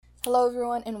Hello,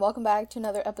 everyone, and welcome back to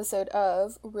another episode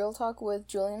of Real Talk with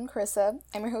Julian and Carissa.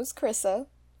 I'm your host, Carissa.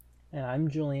 And I'm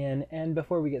Julian, and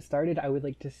before we get started, I would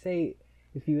like to say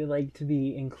if you would like to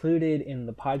be included in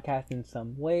the podcast in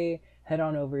some way, head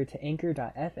on over to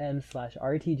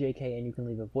anchor.fm/rtjk and you can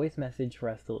leave a voice message for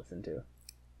us to listen to.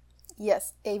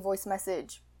 Yes, a voice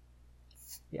message.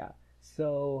 Yeah,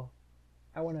 so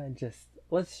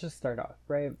let's just start off,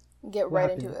 right? Get right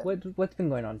into it. What's been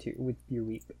going on with your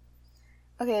week?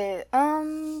 Okay,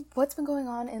 what's been going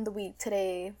on in the week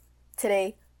today?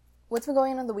 What's been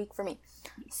going on in the week for me?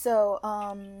 So,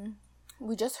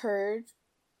 we just heard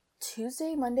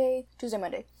Tuesday, Monday,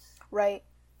 right?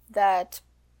 That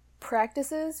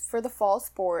practices for the fall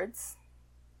sports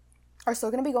are still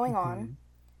going to be going on,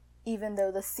 even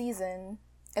though the season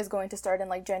is going to start in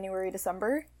like January,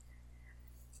 December.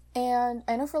 And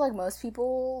I know for like most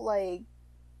people, like,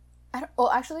 I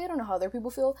don't know how other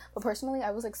people feel, but personally, I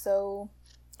was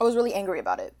really angry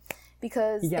about it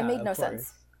because it made no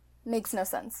sense. Makes no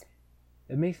sense.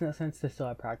 It makes no sense to still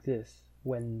have practice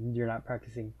when you're not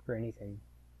practicing for anything.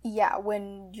 Yeah,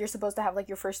 when you're supposed to have like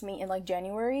your first meet in like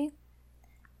January,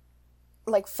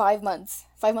 like 5 months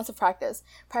of practice.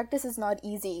 Practice is not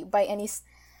easy by any.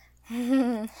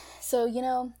 So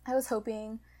I was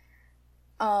hoping,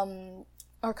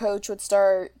 our coach would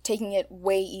start taking it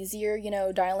way easier.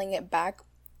 Dialing it back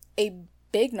a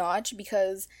big notch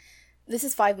because this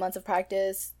is 5 months of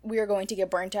practice. We are going to get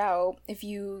burnt out if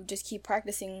you just keep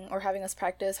practicing or having us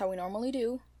practice how we normally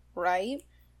do, right?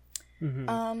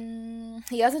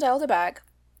 He hasn't dialed it back.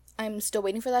 I'm still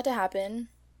waiting for that to happen.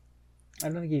 I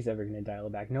don't think he's ever going to dial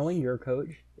it back. Knowing your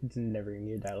coach, it's never going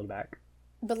to get dialed back.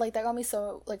 But like that got me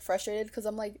so like frustrated because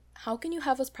I'm like, how can you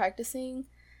have us practicing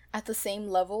at the same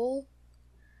level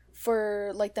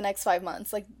for like the next 5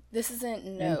 months? Like this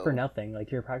isn't And for nothing.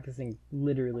 Like you're practicing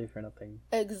literally for nothing.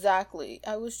 Exactly.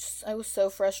 I was so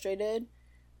frustrated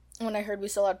when I heard we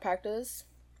still had practice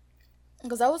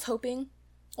because I was hoping,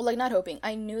 well, like not hoping.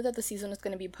 I knew that the season was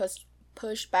going to be pushed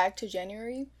back to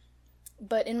January,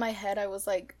 but in my head I was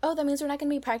like, oh, that means we're not going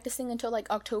to be practicing until like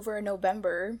October or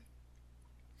November.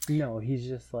 No, he's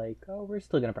just like, oh, we're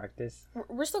still going to practice.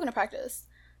 We're still going to practice.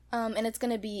 And it's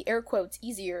going to be air quotes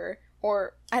easier,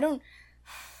 or I don't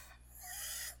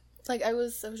like I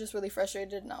was just really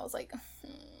frustrated and I was like,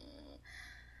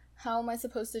 how am I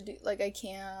supposed to do, like I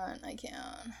can't.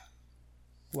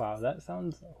 Wow, that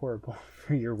sounds horrible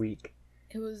for your week.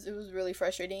 It was really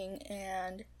frustrating,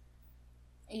 and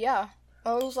yeah,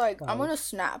 I was like, wow. I'm going to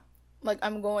snap. Like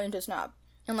I'm going to snap.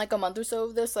 In like a month or so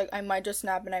of this, like I might just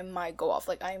snap and I might go off.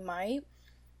 Like I might.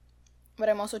 But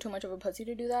I'm also too much of a pussy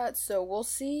to do that, so we'll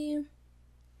see.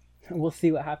 We'll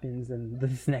see what happens in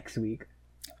this next week.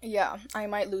 Yeah, I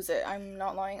might lose it. I'm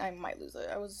not lying, I might lose it.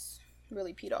 I was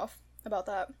really peed off about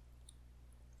that.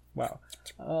 Wow.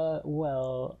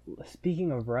 Well,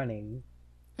 speaking of running,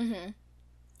 me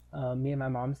and my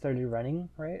mom started running,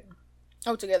 right?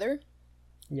 Oh, together?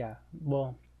 Yeah,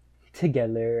 well,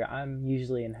 together. I'm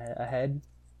usually ahead.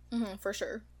 For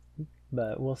sure.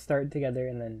 But we'll start together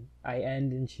and then I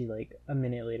end and she like a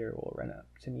minute later will run up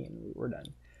to me and we're done.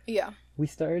 Yeah. We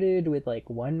started with like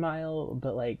 1 mile,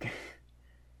 but like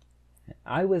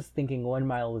I was thinking 1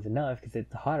 mile was enough because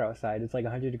it's hot outside. It's like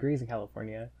 100 degrees in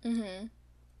California.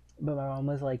 But my mom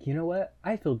was like, you know what?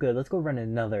 I feel good. Let's go run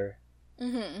another.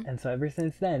 And so ever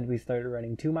since then, we started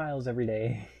running 2 miles every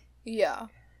day. Yeah.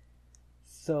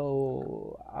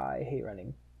 So I hate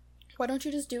running. Why don't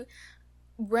you just do...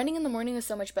 Running in the morning is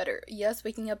so much better. Yes,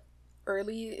 waking up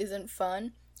early isn't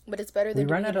fun, but it's better than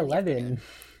we run at 11.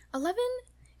 11?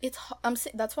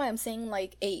 That's why I'm saying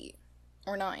like 8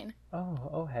 or 9.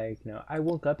 Oh heck no. I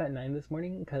woke up at 9 this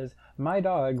morning because my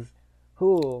dogs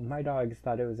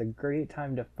thought it was a great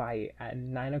time to fight at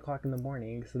 9 o'clock in the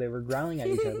morning, so they were growling at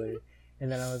each other.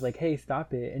 And then I was like, hey,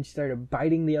 stop it. And she started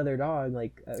biting the other dog,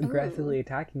 like aggressively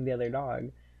attacking the other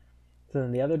dog. So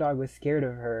then the other dog was scared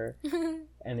of her.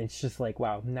 And it's just like,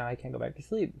 wow, now I can't go back to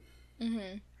sleep.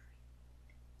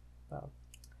 Wow.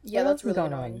 Yeah, that's really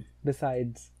annoying. On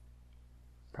besides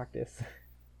practice?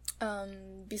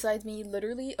 Besides me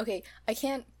literally... Okay, I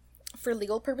can't... For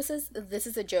legal purposes, this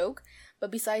is a joke. But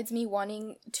besides me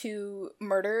wanting to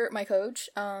murder my coach...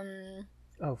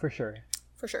 Oh, for sure.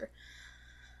 For sure.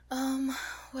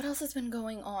 What else has been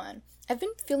going on? I've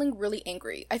been feeling really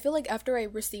angry. I feel like after I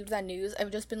received that news,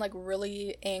 I've just been like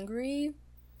really angry.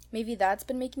 Maybe that's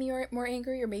been making me more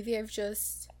angry, or maybe I've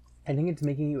just... I think it's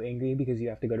making you angry because you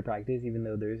have to go to practice even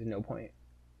though there's no point.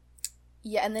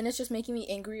 Yeah, and then it's just making me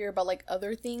angrier about like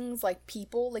other things, like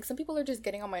people. Like some people are just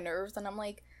getting on my nerves and I'm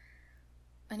like,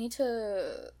 I need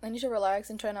to relax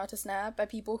and try not to snap at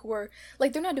people who are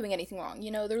like they're not doing anything wrong.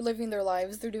 You know, they're living their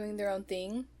lives, they're doing their own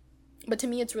thing. But to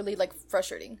me it's really like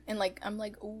frustrating. And like I'm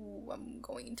like, "Ooh, I'm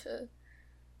going to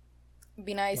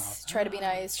be nice, Wow. try to be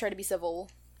nice, try to be civil."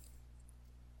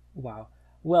 Wow.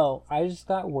 Well, I just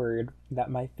got word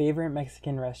that my favorite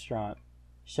Mexican restaurant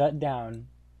shut down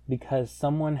because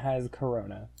someone has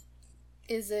corona.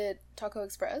 Is it Taco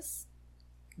Express?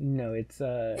 No, it's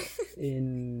not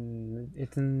in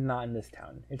this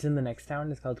town. It's in the next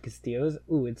town. It's called Castillo's.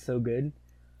 Ooh, it's so good.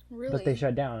 Really? But they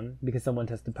shut down because someone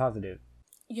tested positive.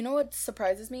 You know what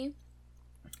surprises me?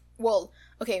 Well,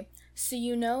 okay, so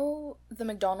you know the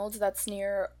McDonald's that's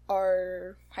near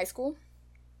our high school?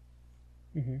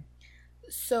 Mm-hmm.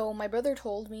 So my brother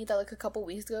told me that like a couple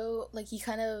weeks ago, like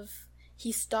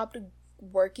he stopped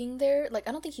working there. Like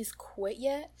I don't think he's quit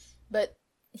yet, but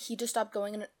he just stopped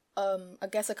going and I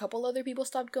guess a couple other people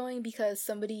stopped going because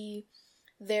somebody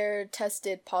there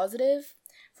tested positive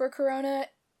for corona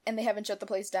and they haven't shut the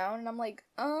place down and I'm like,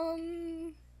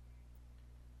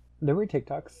 There were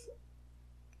TikToks.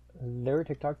 There were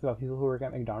TikToks about people who work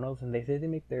at McDonald's, and they say they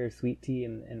make their sweet tea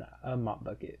in a mop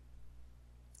bucket.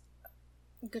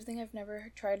 good thing I've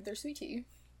never tried their sweet tea.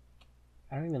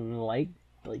 I don't even like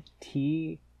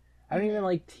tea. I don't even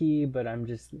like tea, but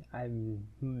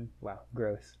wow,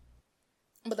 gross.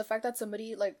 But the fact that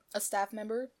somebody, like a staff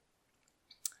member,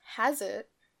 has it,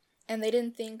 and they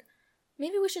didn't think,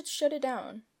 maybe we should shut it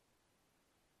down.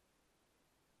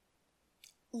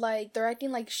 Like, they're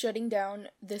acting like shutting down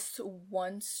this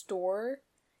one store,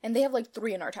 and they have like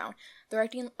 3 in our town. They're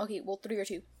acting, okay, well, 3 or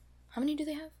 2. How many do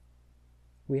they have?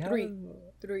 We have 3.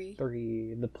 3.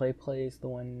 three. The Play Place, the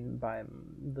one by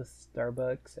the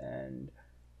Starbucks, and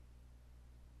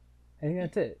I think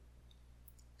that's it.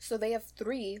 So they have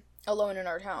 3 alone in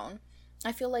our town.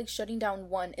 I feel like shutting down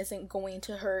one isn't going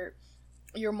to hurt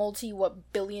your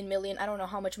billion, million, I don't know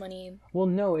how much money. Well,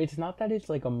 no, it's not that it's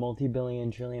like a multi-billion,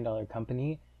 trillion-dollar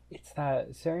company. It's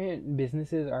that certain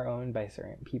businesses are owned by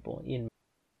certain people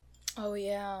Oh,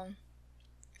 yeah.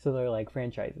 so they're like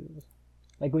franchises.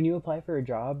 Like when you apply for a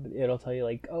job, it'll tell you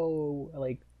like, oh,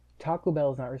 like Taco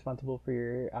Bell is not responsible for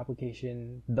your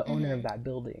application. The owner of that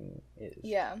building is.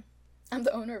 Yeah. I'm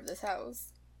the owner of this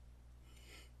house.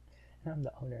 I'm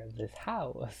the owner of this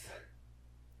house.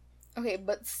 Okay,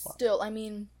 but still, I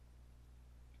mean,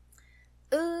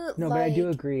 No, like, but I do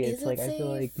agree. It's is like it I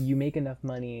feel safe? like you make enough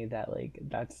money that like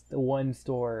that's the one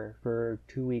store for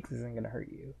 2 weeks isn't gonna hurt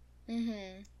you,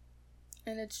 And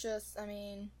it's just, I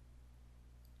mean,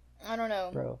 I don't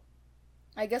know. bro.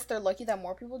 I guess they're lucky that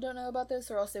more people don't know about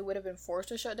this, or else they would have been forced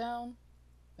to shut down.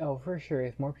 Oh, for sure.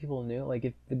 If more people knew, like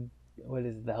if the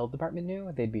health department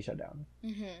knew, they'd be shut down.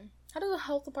 How does the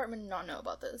health department not know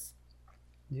about this?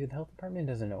 Dude, the health department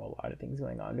doesn't know a lot of things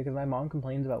going on because my mom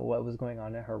complains about what was going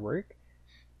on at her work,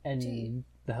 and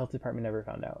the health department never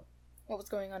found out. What was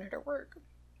going on at her work?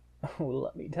 Oh,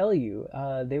 let me tell you.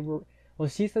 They were. Well,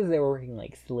 she says they were working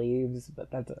like slaves, but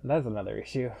that's another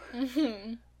issue.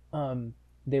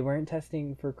 They weren't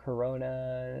testing for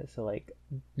corona, so like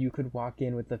you could walk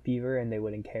in with a fever and they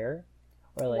wouldn't care.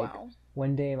 Or like Wow.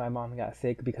 one day my mom got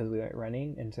sick because we went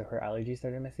running, and so her allergies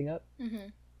started messing up.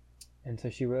 And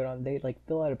so she wrote on, they like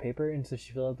fill out a paper, and so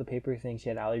she filled out the paper saying she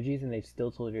had allergies, and they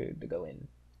still told her to go in.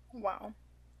 Wow.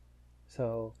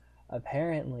 So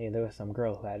apparently there was some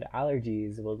girl who had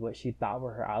allergies with what she thought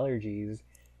were her allergies,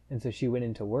 and so she went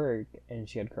into work and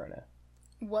she had corona.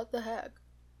 What the heck?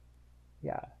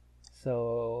 Yeah.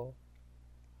 So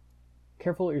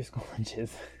careful with your school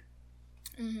lunches.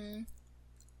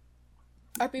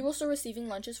 Are people still receiving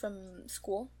lunches from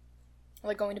school?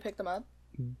 Like going to pick them up?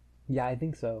 Yeah, I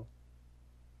think so.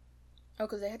 Oh,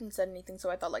 because they hadn't said anything,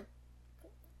 so I thought like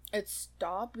it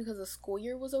stopped because the school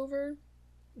year was over.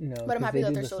 No, But I'm 'cause happy they that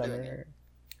do they're the still doing summer- it.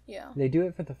 Yeah. They do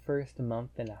it for the first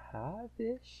month and a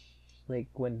half-ish, like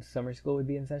when summer school would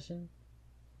be in session.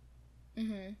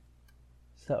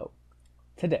 So,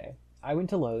 today, I went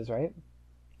to Lowe's, right?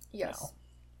 Yes. Now,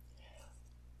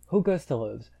 who goes to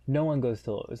Lowe's? No one goes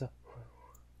to Lowe's.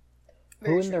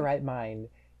 Very Who in true. their right mind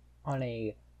on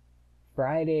a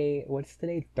Friday, what's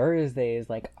today? Thursday is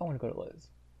like, I want to go to Lowe's.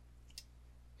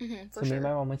 For So me sure. and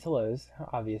my mom went to Lowe's.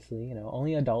 Obviously,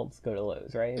 only adults go to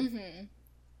Lowe's, right?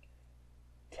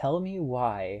 Tell me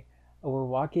why we're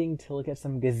walking to look at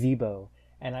some gazebo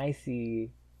and I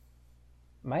see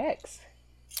my ex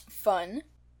Fun.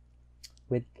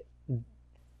 with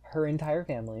her entire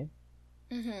family.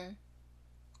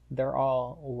 They're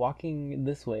all walking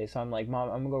this way, so I'm like, Mom,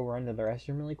 I'm gonna go run to the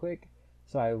restroom really quick.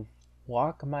 So I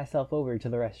walk myself over to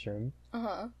the restroom,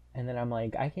 and then I'm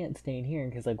like, I can't stay in here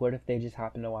because, like, what if they just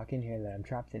happen to walk in here and then I'm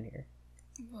trapped in here?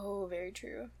 Oh, very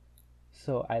true.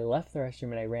 So I left the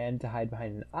restroom and I ran to hide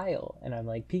behind an aisle. And I'm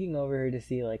like peeking over to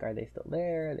see like, are they still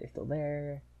there? Are they still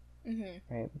there?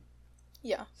 Mm-hmm. Right.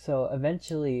 Yeah. So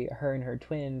eventually her and her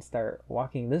twin start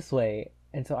walking this way.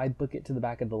 And so I book it to the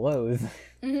back of the Lowe's.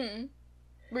 Mm-hmm.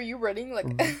 Were you running like?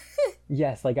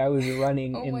 Yes, like I was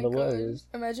running Oh in my the gosh. Lowe's.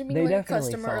 Imagine being They like a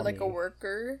definitely customer or saw like a me.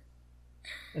 worker.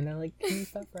 And they're like, can you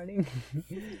stop running?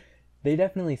 They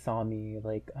definitely saw me,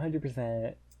 like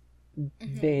 100%.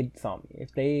 They saw me.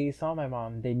 If they saw my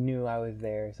mom, they knew I was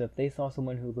there. So if they saw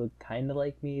someone who looked kind of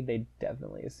like me, they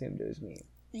definitely assumed it was me.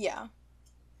 Yeah.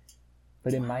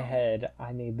 But in my head,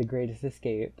 I made the greatest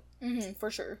escape. Mm-hmm,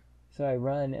 for sure. So I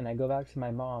run and I go back to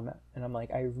my mom and I'm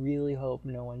like, I really hope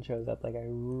no one shows up. Like, I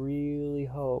really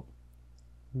hope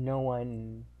no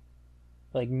one,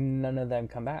 like, none of them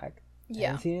come back. I Yeah.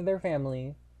 haven't seen any of their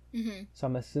family. Mm-hmm. So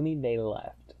I'm assuming they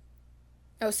left.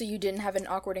 Oh, so you didn't have an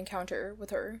awkward encounter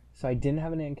with her? So I didn't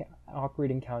have an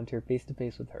awkward encounter face to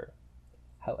face with her.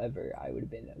 However, I would have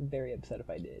been very upset if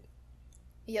I did.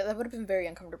 Yeah, that would have been very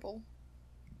uncomfortable.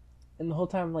 And the whole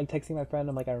time I'm like texting my friend,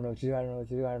 I'm like, I don't know what to do, I don't know what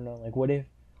to do, I don't know. Like, what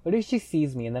if she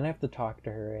sees me and then I have to talk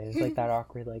to her and it's like that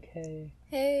awkward, like, hey.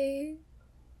 Hey.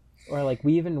 Or like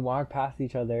we even walk past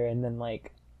each other and then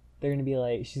like they're gonna be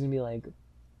like, she's gonna be like,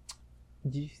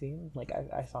 did you see him? Like,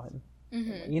 I saw him.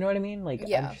 Mm-hmm. You know what I mean? Like,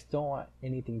 Yeah. I just don't want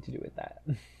anything to do with that.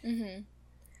 Mm-hmm.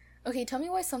 Okay, tell me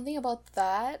why something about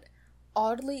that,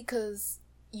 oddly, because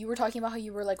you were talking about how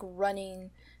you were, like,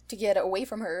 running to get away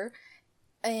from her,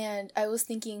 and I was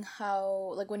thinking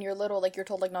how, like, when you're little, like, you're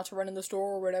told, like, not to run in the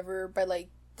store or whatever by, like,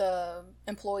 the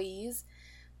employees.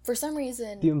 For some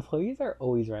reason... The employees are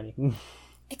always running.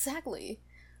 Exactly.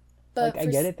 But like, I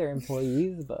get it, they're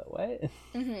employees, but what?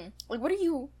 Mm-hmm. Like, what are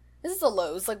you... This is a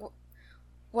Lowe's, like...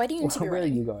 Why do you need to be Where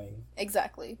running? are you going?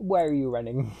 Exactly. Why are you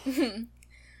running?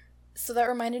 So that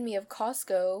reminded me of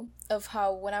Costco, of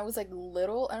how when I was like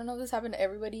little, I don't know if this happened to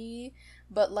everybody,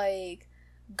 but like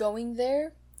going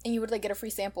there and you would like get a free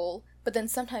sample, but then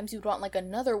sometimes you'd want like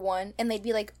another one and they'd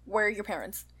be like, where are your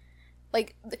parents?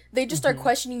 Like they just start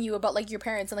questioning you about like your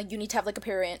parents and like you need to have like a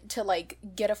parent to like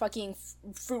get a fucking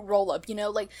fruit roll up, you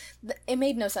know? Like it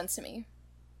made no sense to me.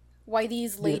 Why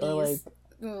these ladies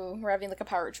were having like a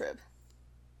power trip.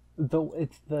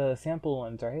 It's the sample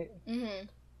ones, right? Mm-hmm.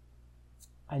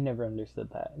 I never understood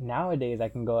that. Nowadays, I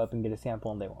can go up and get a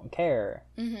sample and they won't care.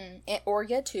 Mm-hmm. Or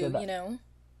get two, you know?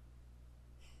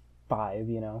 5,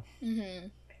 you know? Mm-hmm.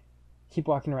 Keep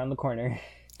walking around the corner.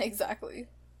 Exactly.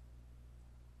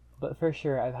 But for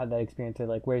sure, I've had that experience of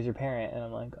like, where's your parent? And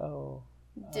I'm like, oh.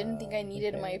 Didn't think I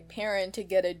needed my parent to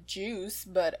get a juice,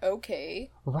 but okay.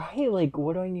 Right? Like,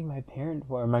 what do I need my parent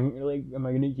for? Am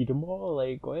I gonna eat them all?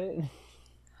 Like, what?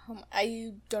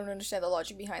 I don't understand the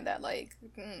logic behind that. Like,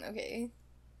 okay.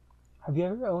 Have you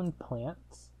ever owned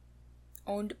plants?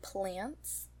 Owned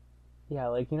plants? Yeah,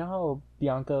 like, you know how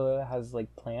Bianca has,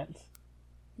 like, plants?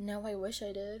 No, I wish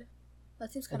I did.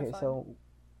 That seems kind of fun. Okay, so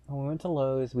when we went to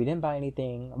Lowe's, we didn't buy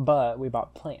anything, but we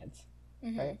bought plants,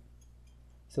 right?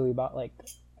 So we bought, like,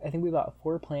 I think we bought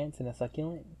 4 plants and a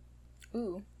succulent.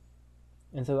 Ooh.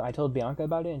 And so I told Bianca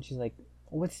about it, and she's like,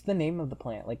 what's the name of the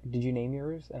plant? Like, did you name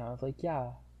yours? And I was like, yeah.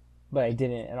 But I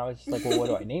didn't, and I was just like, well, what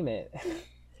do I name it?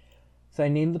 So I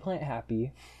named the plant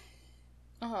Happy.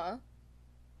 Uh-huh.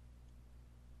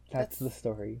 That's the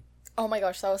story. Oh my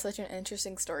gosh, that was such an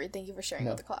interesting story. Thank you for sharing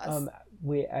with the class.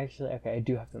 Wait, actually, okay, I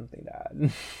do have something to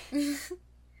add.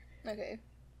 Okay.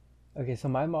 Okay, so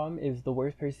my mom is the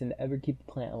worst person to ever keep a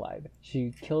plant alive.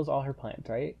 She kills all her plants,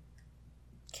 right?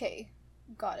 Okay,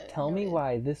 got it. Tell me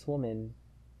why this woman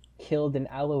killed an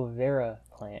aloe vera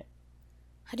plant.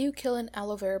 How do you kill an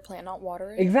aloe vera plant, not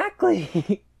water it?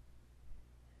 Exactly!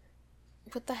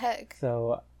 What the heck?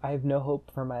 So, I have no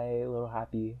hope for my little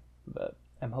Happy, but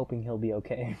I'm hoping he'll be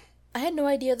okay. I had no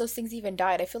idea those things even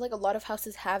died. I feel like a lot of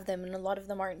houses have them and a lot of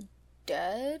them aren't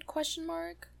dead, question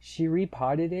mark? She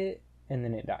repotted it, and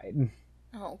then it died.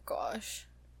 Oh gosh.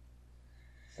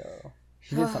 So,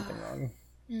 she did something wrong.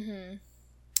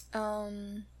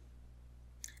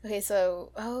 Okay,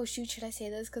 so, oh shoot, should I say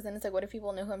this? Because then it's like, what if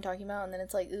people know who I'm talking about? And then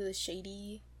it's like, ooh,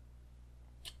 shady.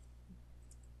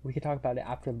 We could talk about it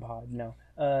after the pod. No.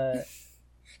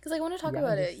 Because I want to talk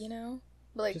about it, you know?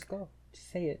 But like, just go.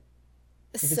 Just say it.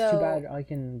 If so, it's too bad, I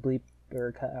can bleep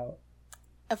or cut out.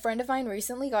 A friend of mine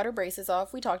recently got her braces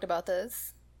off. We talked about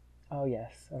this. Oh,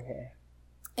 yes. Okay.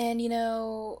 And, you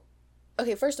know,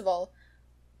 okay, first of all,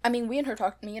 I mean, me and her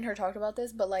talked about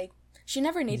this, but like, she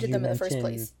never needed them in the first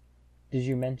place. Did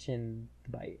you mention the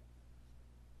bite?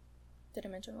 Did I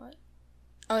mention what?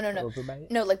 Oh, no.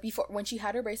 Overbite? No, like before, when she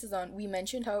had her braces on, we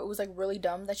mentioned how it was like really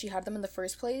dumb that she had them in the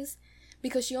first place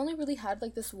because she only really had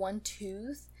like this one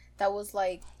tooth that was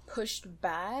like pushed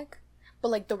back, but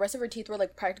like the rest of her teeth were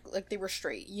like practically like they were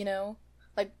straight, you know,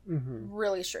 like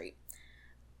really straight.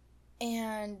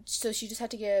 And so she just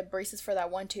had to get braces for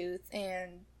that one tooth,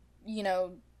 and you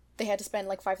know they had to spend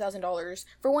like $5,000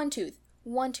 for one tooth.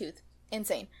 One tooth,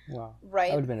 insane. Wow.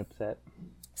 Right. I would have been upset.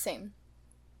 Same.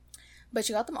 But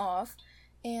she got them off,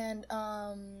 and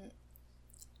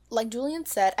like Julian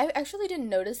said, I actually didn't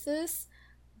notice this,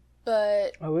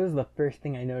 but oh, it was the first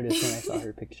thing I noticed when I saw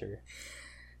her picture.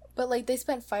 But like they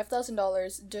spent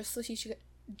 $5,000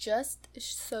 just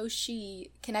so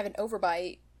she can have an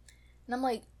overbite, and I'm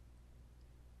like,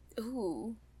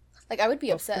 ooh, like I would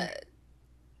be upset.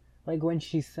 Like when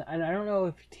she's, and I don't know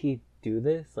if teeth do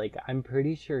this. Like I'm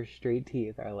pretty sure straight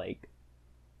teeth are like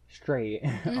straight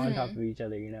on top of each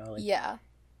other. You know, like yeah.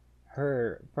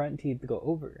 Her front teeth go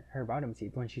over her bottom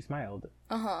teeth when she smiled.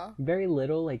 Very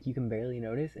little, like you can barely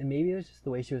notice, and maybe it was just the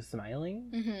way she was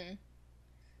smiling.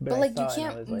 But like you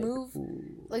can't move,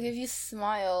 like if you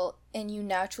smile and you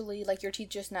naturally, like your teeth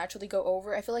just naturally go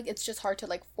over, I feel like it's just hard to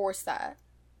like force that.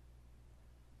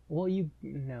 Well,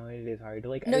 no, it is hard.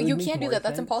 Like no, you can't do that.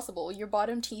 That's impossible. Your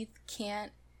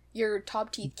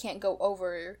top teeth can't go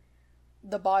over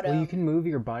the bottom. Well, you can move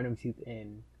your bottom teeth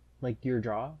in, like your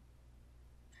jaw.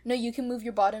 No, you can move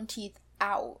your bottom teeth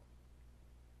out.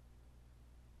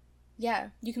 Yeah,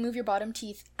 you can move your bottom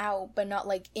teeth out, but not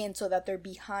like in so that they're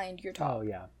behind your top. Oh,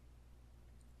 yeah.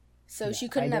 So yeah, she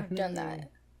couldn't have done that.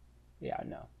 Yeah,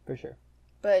 no, for sure.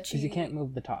 But because you can't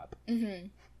move the top.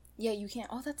 Yeah, you can't.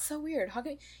 Oh, that's so weird. How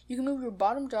can you can move your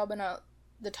bottom jaw but not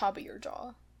the top of your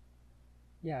jaw?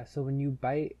 Yeah, so when you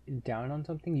bite down on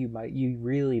something, you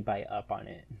really bite up on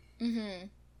it.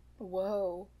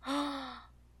 Whoa.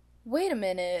 Wait a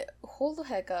minute. Hold the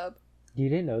heck up. You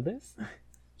didn't know this?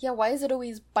 Yeah, why is it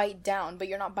always bite down, but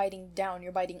you're not biting down,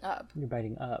 you're biting up? You're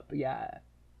biting up, yeah.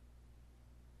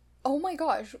 Oh my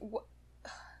gosh.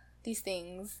 These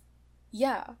things.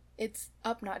 Yeah, it's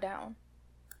up, not down.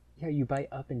 Yeah, you bite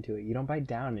up into it. You don't bite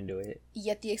down into it.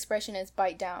 Yet the expression is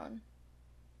bite down.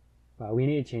 Wow, we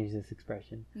need to change this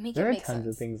expression. There are tons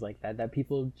of things like that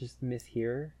people just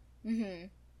mishear.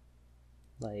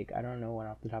 Like, I don't know one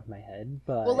off the top of my head,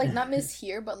 but... Well, like, not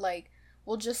mishear, but, like,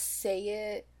 we'll just say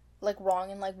it, like,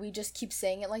 wrong, and, like, we just keep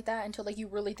saying it like that until, like, you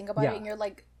really think about it, and you're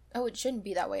like, oh, it shouldn't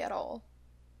be that way at all.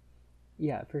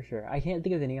 Yeah, for sure. I can't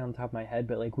think of any on the top of my head,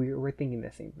 but, like, we're thinking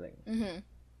the same thing.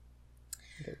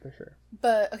 Okay, for sure.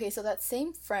 But, okay, so that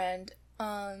same friend,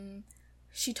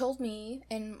 she told me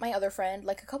and my other friend,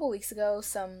 like, a couple weeks ago,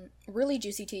 some really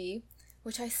juicy tea,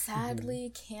 which I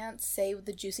sadly can't say what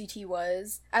the juicy tea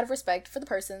was, out of respect for the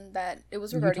person that it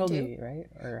was regarding to. You told me, right?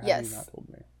 Or have yes. you not told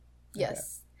me? Yes. Okay.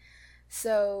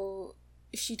 So,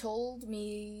 she told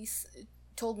me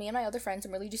and my other friend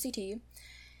some really juicy tea,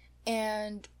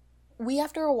 and we,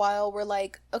 after a while, were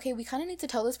like, okay, we kind of need to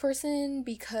tell this person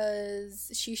because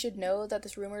she should know that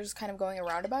this rumor is kind of going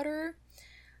around about her.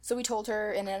 So we told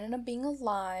her, and it ended up being a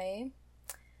lie.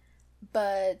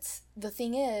 But the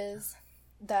thing is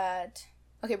that...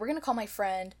 Okay, we're going to call my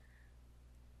friend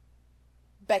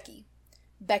Becky.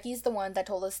 Becky's the one that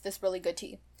told us this really good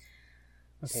tea.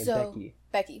 Okay, so,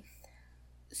 Becky.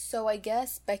 So I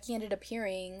guess Becky ended up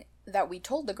hearing that we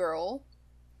told the girl,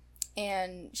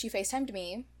 and she FaceTimed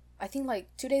me, I think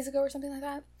like 2 days ago or something like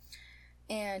that.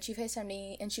 And she FaceTimed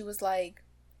me, and she was like,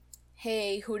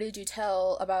 hey, who did you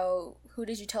tell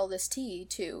this tea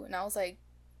to? And I was like,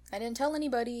 I didn't tell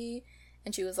anybody.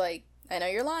 And she was like, I know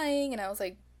you're lying. And I was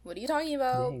like, what are you talking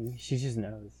about? Dang, she just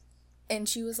knows. And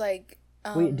she was like,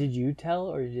 wait, did you tell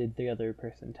or did the other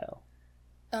person tell?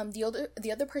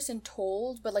 The other person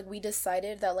told, but like we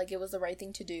decided that like it was the right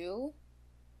thing to do.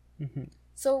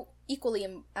 So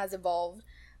equally as involved.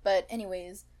 But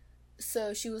anyways,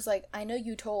 so she was like, I know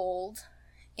you told.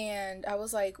 And I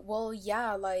was like, well,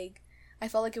 yeah, like I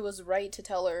felt like it was right to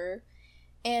tell her.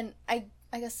 And I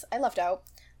guess I left out.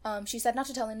 She said not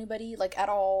to tell anybody, like, at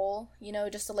all, you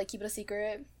know, just to, like, keep it a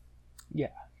secret.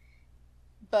 Yeah.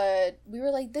 But we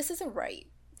were like, this isn't right.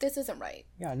 This isn't right.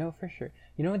 Yeah, no, for sure.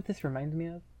 You know what this reminds me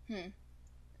of? Do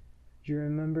you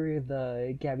remember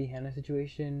the Gabby Hanna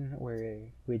situation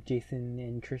with Jason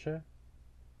and Trisha?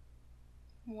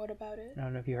 What about it? I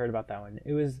don't know if you heard about that one.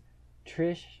 It was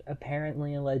Trish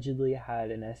apparently allegedly had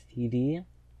an STD.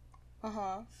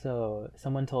 So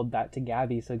someone told that to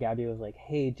Gabby, so Gabby was like,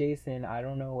 hey, Jason, I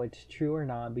don't know if it's true or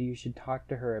not, but you should talk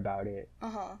to her about it.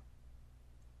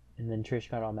 And then Trish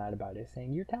got all mad about it,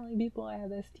 saying, you're telling people I have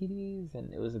STDs,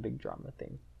 and it was a big drama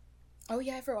thing. Oh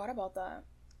yeah, I forgot about that.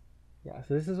 Yeah,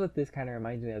 so this is what this kind of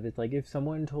reminds me of. It's like, if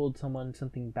someone told someone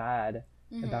something bad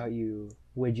about you,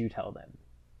 would you tell them?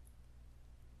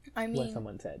 I what mean,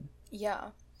 someone said. yeah.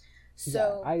 Yeah,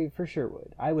 So, I for sure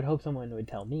would. I would hope someone would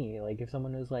tell me. Like, if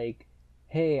someone was like,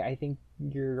 hey, I think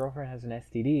your girlfriend has an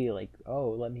STD, like,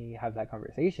 oh, let me have that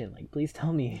conversation. Like, please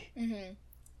tell me.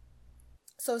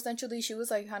 so essentially, she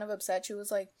was like kind of upset. She was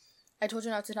like, I told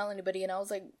you not to tell anybody, and I was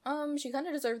like, she kind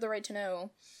of deserved the right to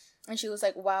know. And she was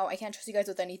like, wow, I can't trust you guys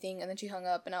with anything. And then she hung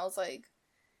up, and I was like,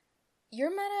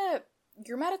 you're mad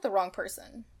at the wrong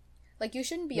person. Like, you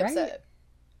shouldn't be Right? upset.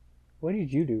 What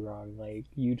did you do wrong? Like,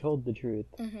 you told the truth.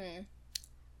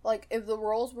 Like, if the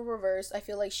roles were reversed, I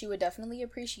feel like she would definitely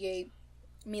appreciate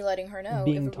me letting her know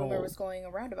Being if a rumor told. was going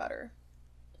around about her.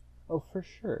 Oh, for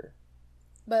sure.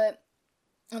 But,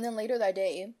 and then later that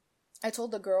day, I told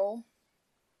the girl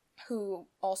who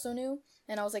also knew,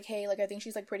 and I was like, hey, like, I think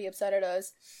she's, like, pretty upset at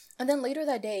us. And then later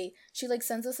that day, she, like,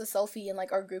 sends us a selfie in,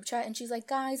 like, our group chat, and she's like,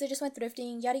 guys, I just went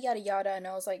thrifting, yada, yada, yada. And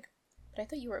I was like, but I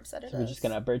thought you were upset at So us. we're just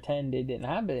gonna pretend it didn't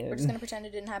happen. We're just gonna pretend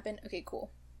it didn't happen? Okay, cool.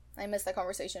 I missed that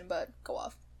conversation, but go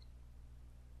off.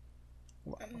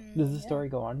 Wow. Does the yeah. story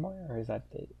go on more, or is that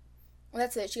it?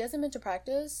 That's it. She hasn't been to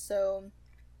practice, so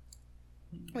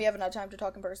we haven't had time to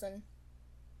talk in person.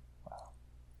 Wow.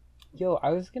 Yo,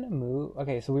 I was gonna move.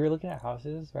 Okay, so we were looking at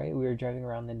houses, right? We were driving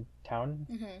around the town,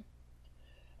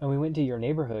 and we went to your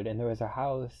neighborhood, and there was a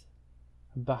house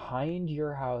behind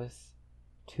your house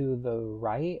to the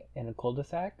right in a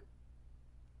cul-de-sac.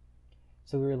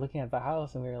 So we were looking at the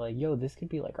house, and we were like, yo, this could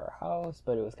be like our house,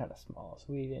 but it was kind of small,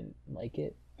 so we didn't like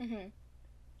it.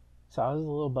 So I was a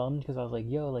little bummed because I was like,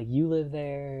 yo, like, you live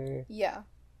there. Yeah,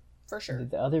 for sure.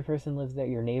 The other person lives there.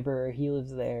 Your neighbor, he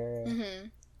lives there.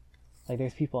 Like,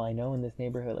 there's people I know in this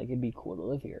neighborhood. Like, it'd be cool to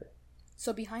live here.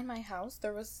 So behind my house,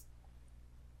 there was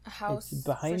a house. It's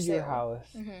behind your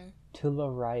house, to the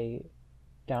right,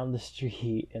 down the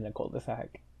street in a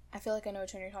cul-de-sac. I feel like I know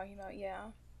which one you're talking about, yeah.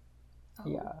 Oh.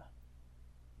 Yeah.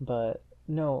 But,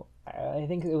 no, I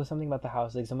think it was something about the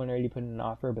house. Like, someone already put in an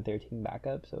offer, but they were taking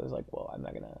backup. So it was like, well, I'm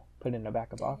not going to put in a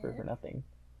backup offer for nothing.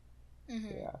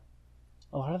 Yeah.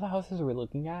 A lot of the houses we're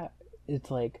looking at,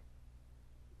 it's like,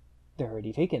 they're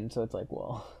already taken. So it's like,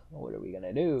 well, what are we going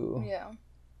to do? Yeah.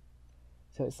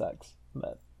 So it sucks.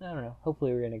 But, I don't know.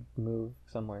 Hopefully we're going to move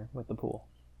somewhere with the pool.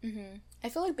 I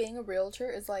feel like being a realtor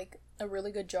is, like, a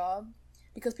really good job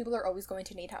because people are always going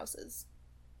to need houses.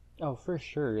 Oh, for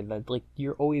sure. That, like,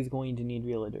 you're always going to need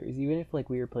realtors. Even if, like,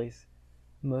 we replace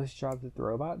most jobs with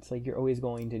robots, like, you're always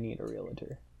going to need a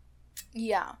realtor.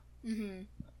 Yeah.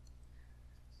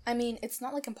 I mean, it's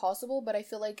not, like, impossible, but I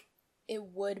feel like it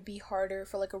would be harder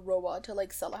for, like, a robot to,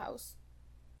 like, sell a house.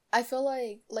 I feel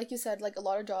like you said, like, a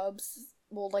lot of jobs,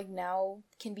 well, like, now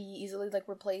can be easily, like,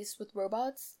 replaced with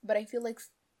robots, but I feel like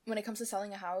when it comes to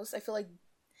selling a house, I feel like,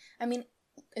 I mean,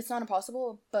 it's not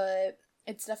impossible, but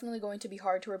it's definitely going to be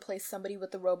hard to replace somebody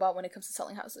with the robot when it comes to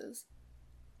selling houses.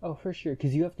 Oh, for sure,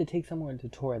 because you have to take someone to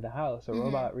tour the house. A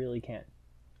robot really can't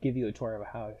give you a tour of a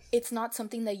house. It's not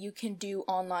something that you can do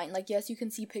online. Like, yes, you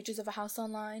can see pictures of a house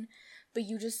online, but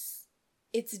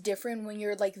it's different when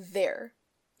you're, like, there,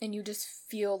 and you just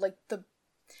feel, like,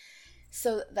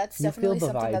 so that's definitely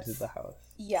something something that's... that's... the house.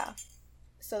 Yeah.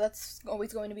 So that's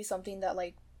always going to be something that,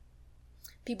 like,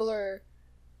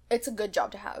 it's a good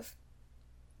job to have.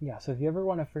 Yeah, so if you ever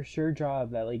want a for sure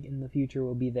job that, like, in the future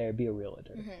will be there, be a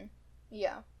realtor.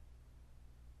 Yeah.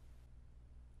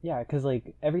 Yeah, because,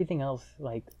 like, everything else,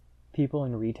 like, people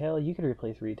in retail, you could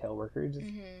replace retail workers.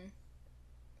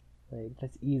 Like,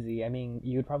 that's easy. I mean,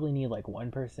 you would probably need, like,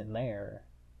 one person there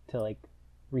to, like,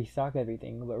 restock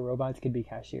everything, but robots could be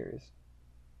cashiers.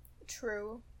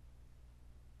 True.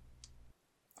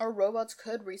 Or robots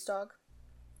could restock.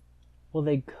 Well,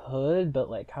 they could, but,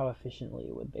 like, how efficiently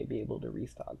would they be able to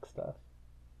restock stuff?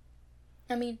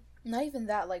 I mean, not even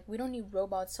that. Like, we don't need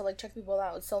robots to, like, check people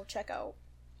out. Self-checkout.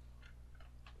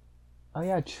 Oh,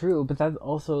 yeah, true. But that's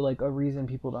also, like, a reason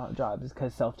people don't have jobs is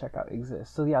because self-checkout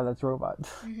exists. So, yeah, that's robots.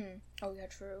 Oh, yeah,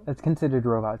 true. That's considered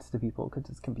robots to people because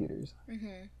it's computers.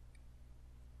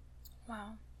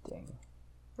 Wow. Dang.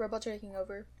 Robots are taking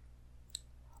over.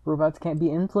 Robots can't be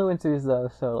influencers, though,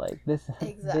 so, like,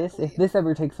 Exactly. if this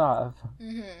ever takes off.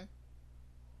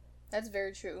 That's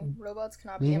very true. Robots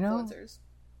cannot be influencers.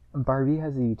 Barbie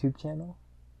has a YouTube channel?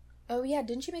 Oh, yeah,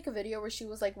 didn't she make a video where she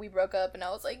was like, we broke up, and I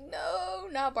was like, no,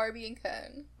 not Barbie and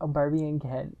Ken. Oh, Barbie and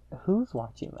Ken. Who's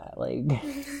watching that? Like...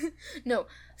 No,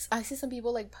 I see some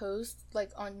people, like, post, like,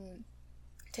 on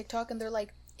TikTok, and they're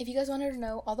like, if you guys wanted to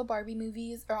know, all the Barbie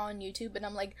movies are on YouTube, and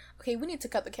I'm like, okay, we need to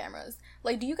cut the cameras.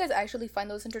 Like, do you guys actually find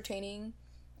those entertaining?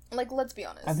 Like, let's be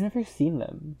honest. I've never seen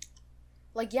them.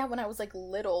 Like, yeah, when I was, like,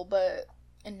 little, but...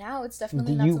 And now it's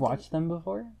definitely not something... Did you watch them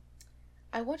before?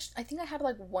 I think I had,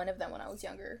 like, one of them when I was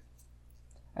younger.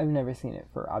 I've never seen it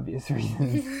for obvious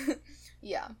reasons.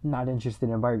 Yeah. Not interested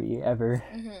in Barbie, ever.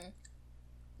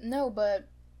 No, but,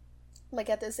 like,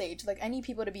 at this age, like, I need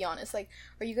people to be honest. Like,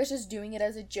 are you guys just doing it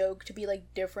as a joke to be,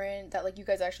 like, different? That, like, you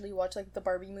guys actually watch, like, the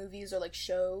Barbie movies or, like,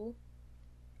 show?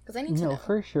 Because I need to know. No,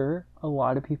 for sure, a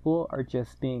lot of people are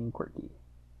just being quirky.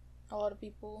 A lot of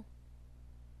people.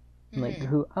 Like,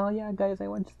 who, oh yeah, guys, I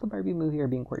watched the Barbie movie, are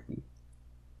being quirky.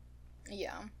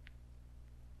 Yeah.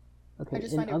 Okay, I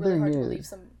just in find it other really hard news, to believe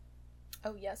some...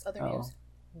 Oh, yes, other news.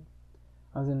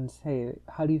 I was gonna say,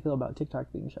 how do you feel about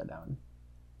TikTok being shut down?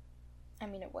 I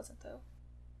mean, it wasn't, though.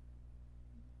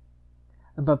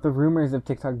 About the rumors of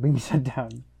TikTok being shut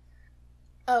down.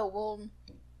 Oh, well,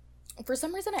 for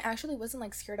some reason, I actually wasn't,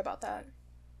 like, scared about that.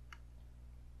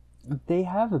 They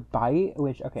have a Byte,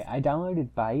 which, okay, I downloaded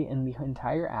Byte, and the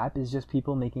entire app is just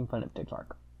people making fun of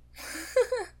TikTok.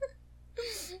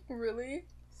 Really?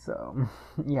 So,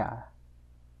 yeah.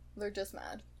 They're just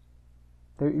mad.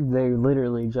 They're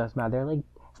literally just mad. They're like,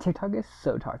 TikTok is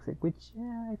so toxic, which,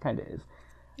 yeah, it kind of is.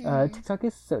 TikTok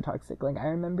is so toxic. Like, I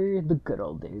remember the good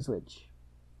old days, which,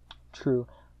 true.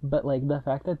 But, like, the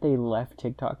fact that they left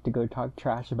TikTok to go talk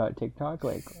trash about TikTok,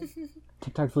 like,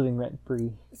 TikTok's living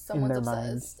rent-free in their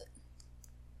minds.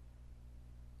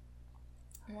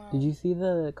 Wow. Did you see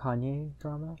the Kanye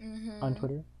drama on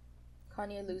Twitter?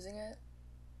 Kanye losing it?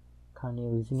 Kanye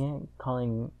losing it,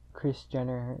 calling Kris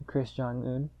Jenner Kris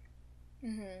Jong-un.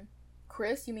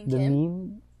 Chris? You mean the Kim?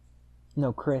 meme?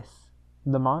 No, Chris.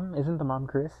 The mom? Isn't the mom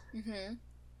Chris?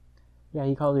 Yeah,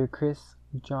 he called her Kris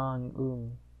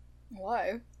Jong-un.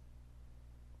 Why?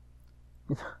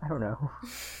 I don't know.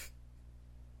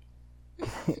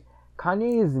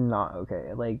 Kanye is not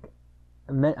okay. Like,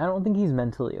 I don't think he's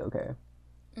mentally okay.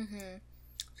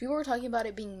 People were talking about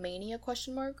it being mania, ?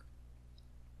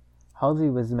 Halsey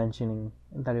was mentioning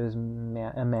that it was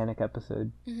a manic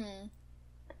episode.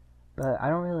 But I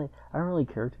don't really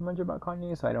care too much about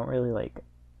Kanye, so I don't really, like,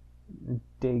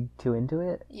 dig too into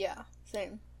it. Yeah,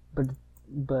 same. But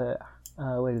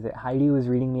what is it? Heidi was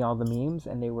reading me all the memes,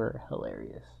 and they were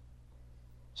hilarious.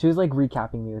 She was, like,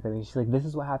 recapping me with everything. She's like, this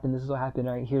is what happened,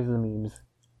 alright, here's the memes.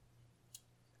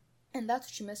 And that's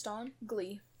what you missed on?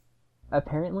 Glee.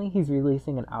 Apparently, he's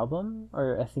releasing an album,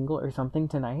 or a single, or something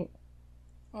tonight.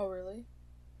 Oh, really?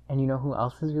 And you know who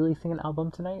else is releasing an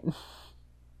album tonight?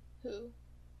 Who?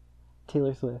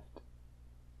 Taylor Swift.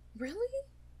 Really?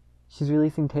 She's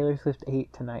releasing Taylor Swift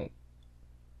 8 tonight.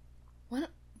 When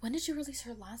did she release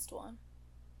her last one?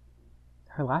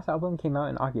 Her last album came out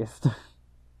in August.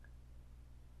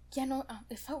 Yeah, no,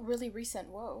 it felt really recent.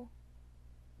 Whoa.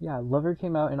 Yeah, Lover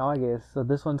came out in August, so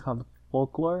this one's called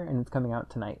Folklore, and it's coming out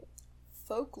tonight.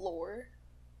 Folklore?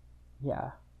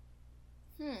 Yeah.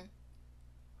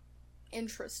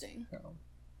 Interesting. So,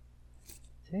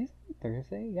 today's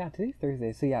Thursday? Yeah, today's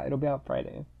Thursday, so yeah, it'll be out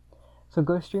Friday. So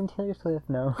go stream Taylor Swift,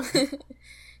 no.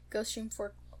 Go stream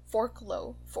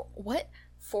Folklore.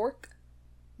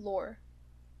 Folklore.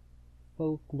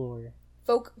 Folklore.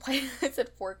 Why I said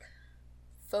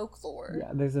Folklore.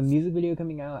 Yeah, there's a music video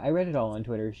coming out. I read it all on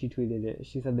Twitter. She tweeted it.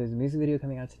 She said there's a music video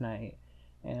coming out tonight,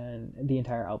 and the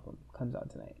entire album comes out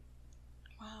tonight.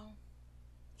 Wow.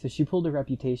 So she pulled a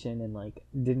Reputation and, like,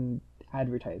 didn't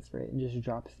advertise for it and just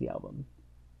drops the album.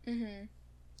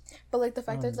 But, like, the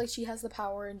fact that, like, she has the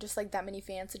power and just, like, that many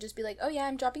fans to just be like, oh yeah,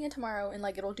 I'm dropping it tomorrow, and,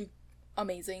 like, it'll do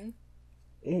amazing.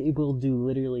 It will do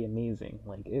literally amazing.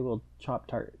 Like, it will chop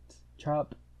tarts.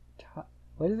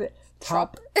 What is it?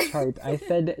 Top tarts. I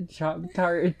said chop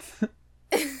tarts.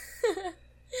 It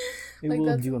like, will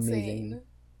that's do insane. amazing.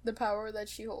 The power that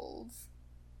she holds.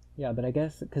 Yeah, but I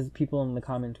guess because people in the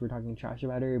comments were talking trash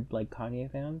about her, like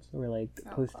Kanye fans were like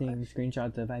posting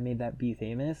screenshots of "I made that be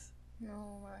famous."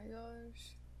 Oh my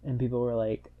gosh. And people were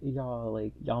like,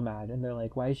 y'all mad, and they're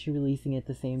like, why is she releasing it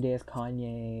the same day as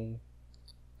Kanye?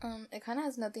 It kind of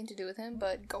has nothing to do with him,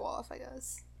 but go off, I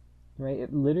guess. Right?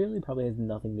 It literally probably has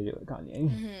nothing to do with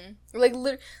Kanye. Like,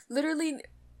 literally,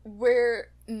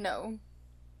 no.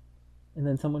 And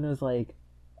then someone was like,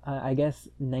 I guess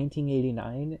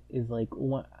 1989 is like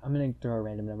one. I'm gonna throw a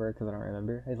random number because I don't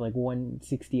remember. It's like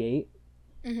 168.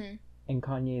 And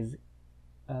Kanye's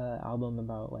album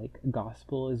about like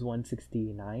gospel is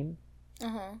 169.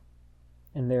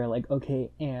 And they're like,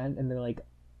 okay, and they're like,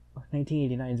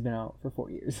 1989's been out for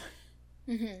 4 years.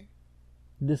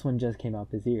 This one just came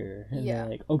out this year, and they're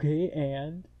like, okay,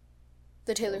 and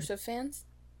the Taylor Swift fans?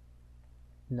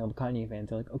 No, the Kanye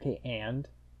fans are like, okay, and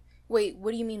wait,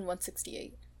 what do you mean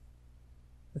 168?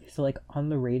 Okay, so like on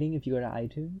the rating, if you go to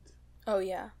iTunes, oh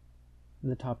yeah,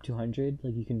 the top 200.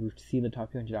 Like, you can see the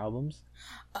top 200 albums.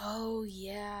 Oh,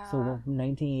 yeah. So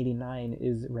 1989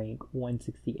 is rank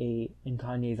 168, and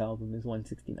Kanye's album is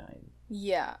 169.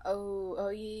 Yeah. Oh,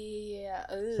 yeah.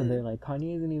 Ugh. So they're like,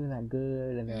 Kanye isn't even that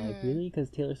good, and they're like, really? Because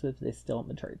Taylor Swift is still on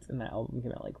the charts, and that album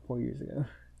came out like 4 years ago.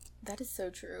 That is so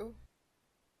true.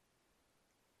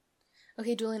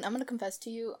 Okay, Julian, I'm gonna confess to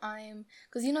you,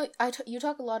 because you know, you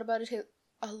talk a lot about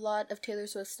a lot of Taylor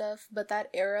Swift stuff, but that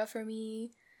era for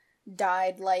me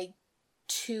died like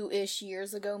 2-ish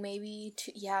years ago, maybe.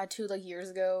 2 like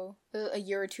years ago, a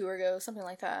year or 2 ago, something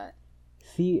like that.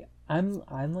 See, I'm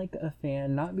like a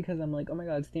fan, not because I'm like, oh my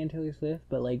god, stan Taylor Swift,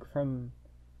 but like from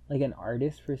like an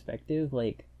artist perspective,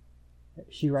 like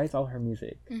she writes all her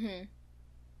music. Mm-hmm.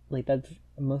 Like, that's,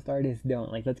 most artists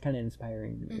don't. Like, that's kind of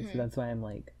inspiring to me. So that's why I'm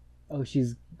like, oh,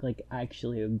 she's like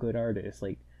actually a good artist.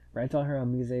 Like, writes all her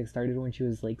own music, started when she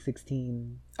was like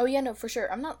 16. Oh yeah, no, for sure.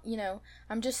 I'm not,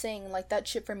 I'm just saying, like, that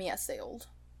ship for me has sailed.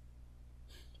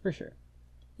 For sure.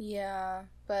 Yeah,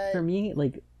 but for me,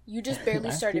 like, you just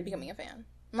barely started becoming a fan.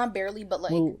 Not barely, but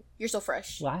like, you're still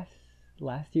fresh. Last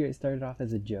year it started off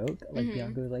as a joke. Like,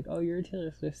 Bianca was like, oh, you're a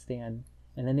Taylor Swift stan.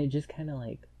 And then it just kind of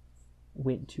like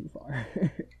went too far.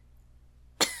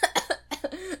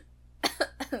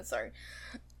 Sorry.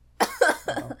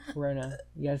 Oh, Rona,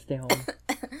 you gotta stay home.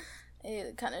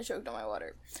 It kind of choked on my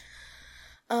water.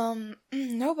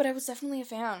 No, but I was definitely a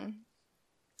fan.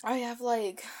 I have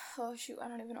like, oh shoot, I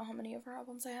don't even know how many of her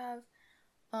albums I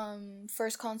have.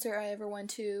 First concert I ever went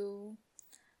to,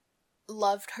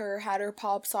 loved her, had her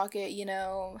pop socket,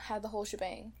 had the whole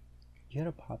shebang. You had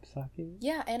a pop socket?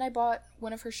 Yeah, and I bought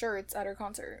one of her shirts at her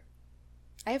concert.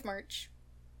 I have merch.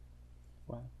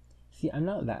 Wow. See, I'm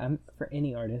not that. I'm for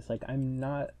any artist. Like, I'm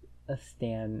not a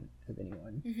stan of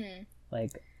anyone. Mm-hmm.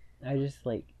 Like, I just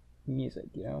like music,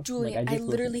 Julie, like, I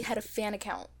literally had a fan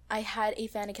account. I had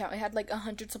like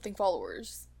 100-something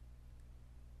followers.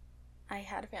 I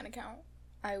had a fan account.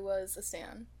 I was a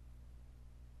stan.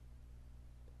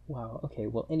 Wow. Okay.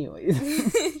 Well, anyways.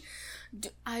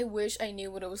 I wish I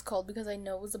knew what it was called, because I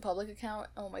know it was a public account.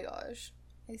 Oh my gosh.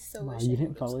 I so wish. You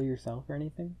didn't follow yourself or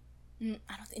anything?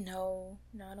 I don't think. No,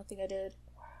 I don't think I did.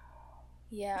 Wow.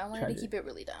 Yeah, I wanted to keep it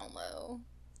really down low.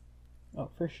 Oh,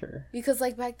 for sure. Because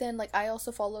like back then, like I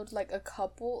also followed like a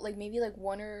couple, like maybe like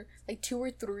 1 or like 2 or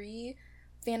 3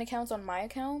 fan accounts on my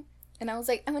account, and I was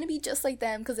like, I'm gonna be just like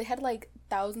them, because they had like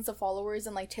thousands of followers,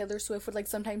 and like Taylor Swift would like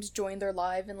sometimes join their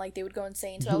live, and like they would go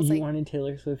insane. So I was like, you wanted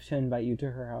Taylor Swift to invite you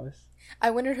to her house? I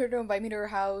wanted her to invite me to her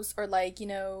house, or like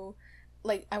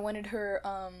like I wanted her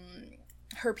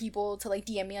her people to like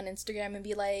DM me on Instagram and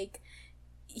be like,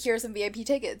 here's some VIP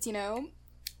tickets,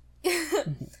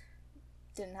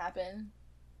 Didn't happen.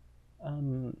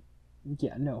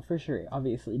 Yeah, no, for sure.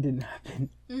 Obviously, it didn't happen.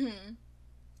 Mm-hmm.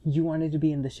 You wanted to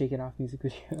be in the Shake It Off music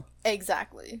video.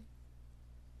 Exactly.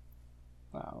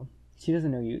 Wow. She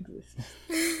doesn't know you exist.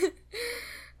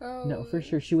 Oh. No, for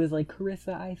sure. She was like,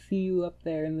 Carissa, I see you up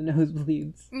there in the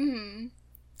nosebleeds. Mm-hmm.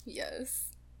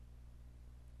 Yes.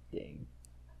 Dang.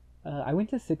 I went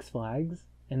to Six Flags,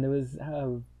 and there was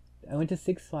I went to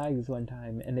Six Flags one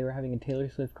time, and they were having a Taylor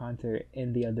Swift concert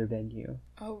in the other venue.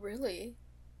 Oh, really?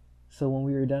 So when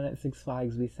we were done at Six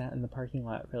Flags, we sat in the parking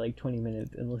lot for like 20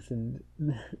 minutes and listened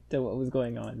to what was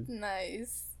going on.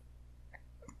 Nice.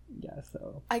 Yeah,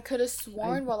 so... I could have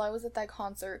sworn while I was at that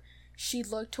concert, she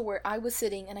looked to where I was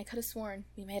sitting, and I could have sworn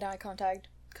we made eye contact.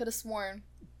 Could have sworn.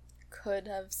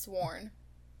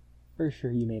 For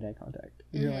sure you made eye contact.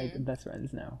 You're like best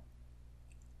friends now.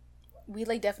 We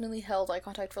like definitely held eye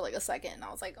contact for like a second, and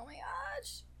I was like, oh my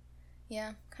gosh.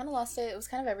 Yeah, kind of lost it. It was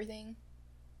kind of everything.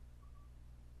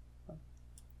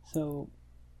 So,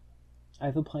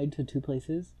 I've applied to 2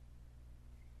 places.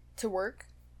 To work?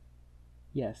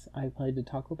 Yes, I applied to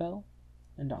Taco Bell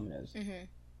and Domino's. Mm-hmm.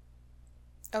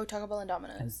 Oh, Taco Bell and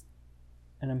Domino's.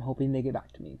 And I'm hoping they get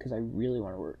back to me, because I really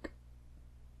want to work.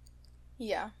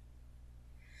 Yeah.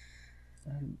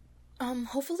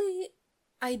 Hopefully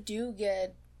I do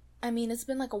get... I mean, it's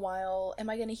been like a while. Am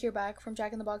I going to hear back from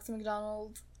Jack in the Box and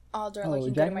McDonald's? Odds are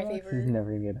like good in my favor.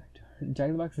 Jack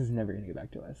in the Box is never going to get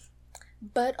back to us.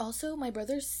 But also, my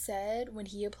brother said when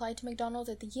he applied to McDonald's,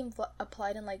 I think he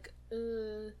applied in like,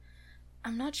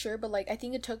 I'm not sure, but like, I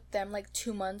think it took them like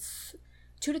 2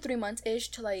 to 3 months-ish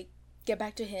to like get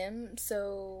back to him,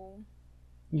 so...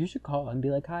 You should call and be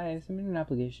like, hi, I submitted an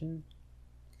application.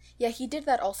 Yeah, he did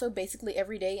that also basically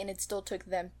every day, and it still took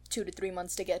them 2 to 3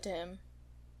 months to get to him.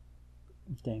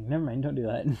 Dang, never mind, don't do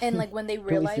that. And like when they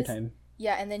realized... Don't waste your time.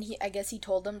 Yeah, and then I guess he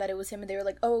told them that it was him, and they were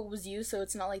like, oh, it was you, so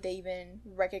it's not like they even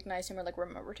recognized him or like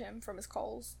remembered him from his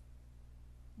calls.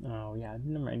 Oh, yeah,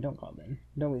 never mind, don't call then.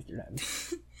 Don't waste your time.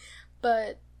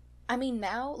 But I mean,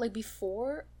 now, like,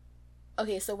 before,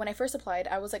 okay, so when I first applied,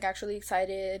 I was like actually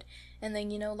excited, and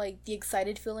then, you know, like, the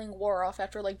excited feeling wore off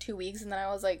after like 2 weeks, and then I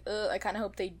was like, I kind of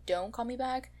hope they don't call me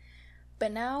back.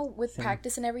 But now with Same.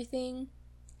 practice and everything,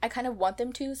 I kind of want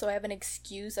them to, so I have an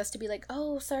excuse as to be like,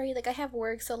 oh, sorry, like, I have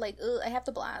work, so like, I have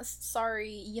to blast.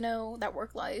 Sorry, you know, that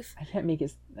work life. I can't make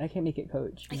it,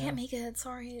 coach. I can't make it.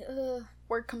 Sorry.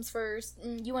 Work comes first.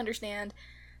 You understand.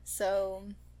 So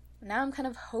now I'm kind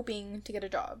of hoping to get a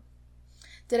job.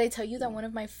 Did I tell you that one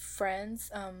of my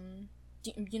friends,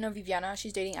 you know Viviana,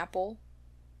 she's dating Apple?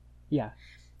 Yeah.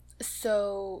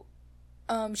 So,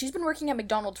 she's been working at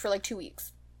McDonald's for like 2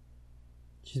 weeks.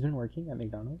 She's been working at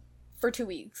McDonald's? For 2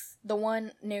 weeks. The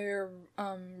one near,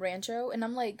 Rancho. And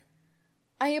I'm like,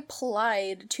 I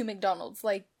applied to McDonald's,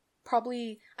 like,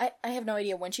 probably, I have no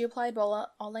idea when she applied, but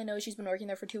all I know is she's been working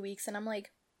there for 2 weeks, and I'm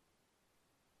like,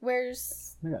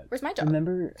 where's my job?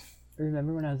 Remember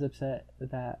when I was upset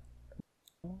that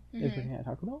is working at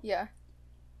Taco Bell? Yeah.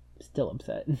 Still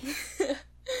upset.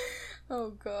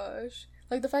 Oh gosh.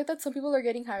 Like, the fact that some people are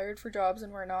getting hired for jobs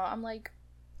and we're not, I'm like,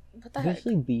 what the heck?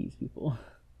 Especially these people.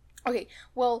 Okay,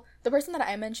 well, the person that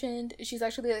I mentioned, she's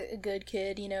actually a good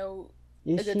kid, you know,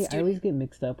 Is a good she? student. I always get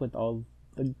mixed up with all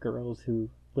the girls who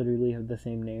literally have the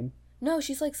same name. No,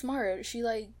 she's like smart. She's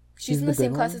She's in the the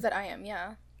same good classes one? that I am,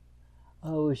 yeah.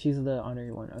 Oh, she's the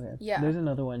honorary one. Okay. Yeah. There's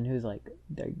another one who's like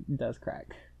does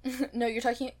crack. No, you're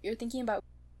thinking about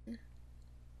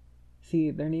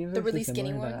See, their names the are really so skinny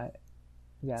similar one? that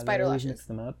yeah, Spider I always lashes. mix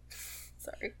them up.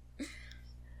 Sorry.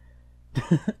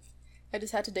 I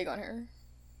just had to dig on her.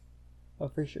 Oh,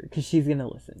 for sure, because she's gonna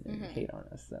listen and hate on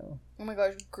us. So. Oh my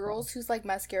gosh, girls whose like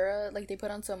mascara, like they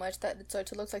put on so much that it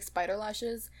starts to look like spider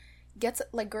lashes. Gets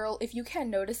like, girl, if you can't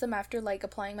notice them after like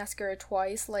applying mascara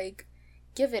twice, like,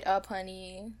 give it up,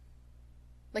 honey.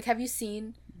 Like, have you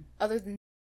seen, other than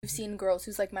you've seen girls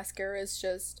whose like mascara is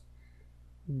just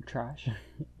Trash.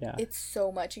 Yeah. it's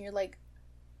so much, and you're like,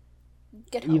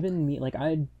 get help. Even me, like,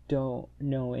 I don't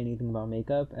know anything about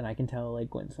makeup, and I can tell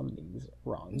like when something's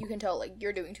wrong. You can tell like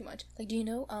you're doing too much. Like, do you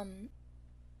know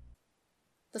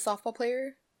the softball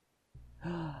player?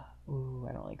 Ooh,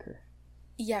 I don't like her.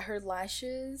 Yeah, her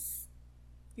lashes.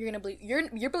 You're gonna bleep.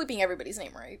 You're bleeping everybody's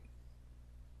name, right?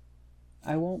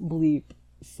 I won't bleep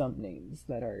some names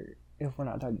that are if we're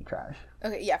not talking trash.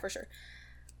 Okay, yeah, for sure.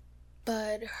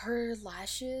 But her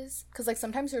lashes, because like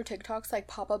sometimes her TikToks like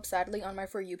pop up sadly on my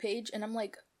For You page, and I'm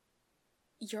like,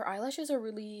 your eyelashes are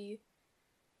really,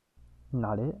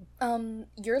 Not it.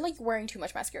 you're like wearing too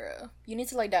much mascara. You need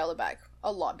to like dial it back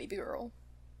a lot, baby girl.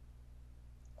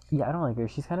 Yeah, I don't like her.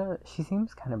 She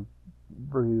seems kind of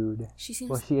rude. She seems.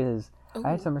 Well, she is. Ooh,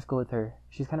 I had summer school with her.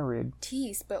 She's kind of rude.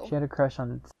 tea spill. She had a crush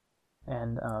on,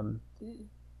 and Ooh.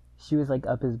 she was like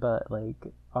up his butt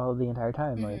like all the entire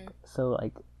time, like so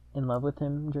like in love with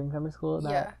him during summer school.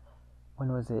 Yeah.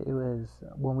 When was it? It was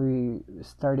when we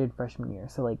started freshman year.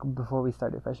 So like before we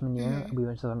started freshman year, we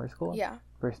went to summer school. Yeah.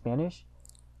 For Spanish.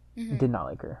 Mm-hmm. Did not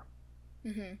like her.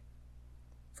 Mm-hmm.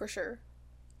 For sure.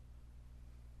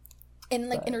 And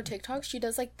like in her TikTok, she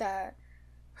does like that.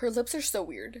 Her lips are so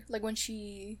weird. Like when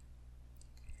she.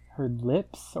 Her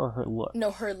lips or her look?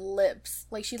 No, her lips.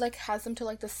 Like she like has them to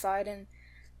like the side and.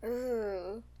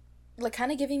 Ugh. Like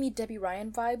kind of giving me Debbie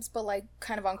Ryan vibes, but like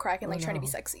kind of on crack and like trying to be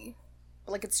sexy.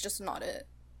 But like it's just not it.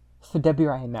 So Debbie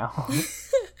Ryan now.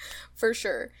 For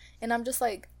sure. And I'm just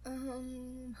like,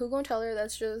 who gonna tell her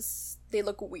that's just they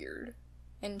look weird,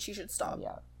 and she should stop.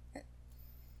 Yeah.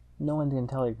 No one's gonna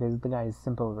tell her because the guy is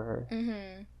simp over her.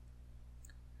 Mm-hmm.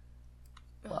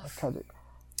 Wow, it's tragic.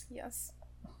 Yes.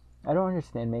 I don't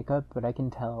understand makeup, but I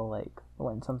can tell like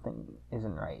when something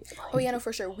isn't right. Oh yeah, no,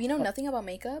 for sure. We know nothing about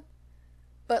makeup,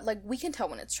 but like we can tell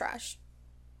when it's trash.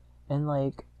 And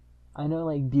like, I know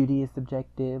like beauty is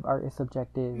subjective, art is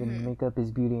subjective, and makeup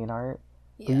is beauty and art.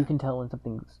 Yeah. But you can tell when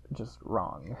something's just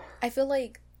wrong. I feel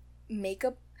like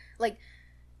makeup, like,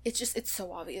 it's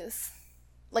so obvious.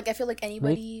 Like, I feel like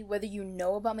anybody, whether you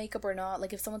know about makeup or not,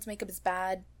 like, if someone's makeup is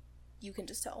bad, you can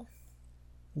just tell.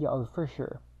 Yeah, oh, for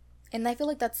sure. And I feel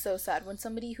like that's so sad when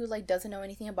somebody who, like, doesn't know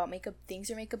anything about makeup thinks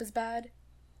your makeup is bad.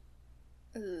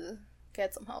 Ugh.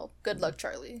 Get some help. Good luck,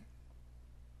 Charlie.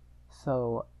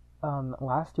 So,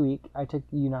 last week, I took,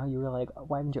 you know, you were like,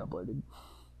 why haven't you uploaded?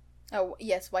 Oh,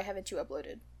 yes, why haven't you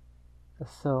uploaded?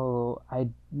 So,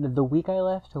 the week I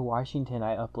left to Washington,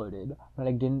 I uploaded, but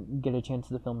I didn't get a chance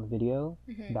to film the video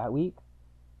that week.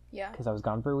 Yeah. Because I was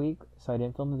gone for a week, so I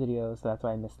didn't film the video, so that's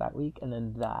why I missed that week. And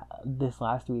then this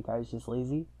last week, I was just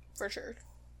lazy. For sure.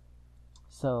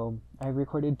 So, I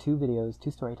recorded 2 videos, 2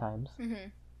 story times. Mm-hmm.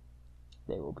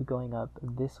 They will be going up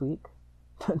this week,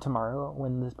 tomorrow,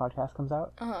 when this podcast comes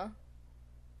out. Uh-huh.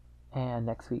 and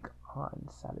next week on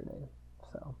Saturday.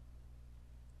 So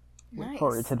Nice. look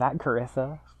forward to that,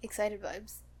 Carissa. Excited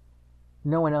vibes.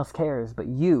 No one else cares but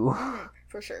you.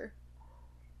 For sure.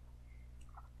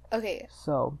 Okay.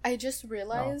 So I just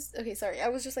realized. Okay, sorry. I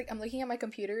was just like, I'm looking at my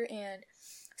computer, and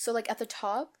so like at the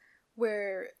top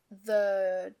where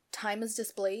the time is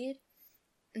displayed,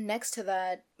 next to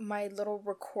that, my little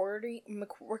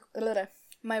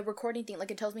my recording thing,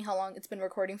 like it tells me how long it's been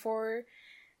recording for,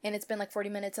 and it's been like 40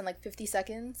 minutes and like 50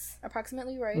 seconds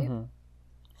approximately, right? Mm-hmm.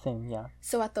 Same, yeah.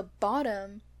 So at the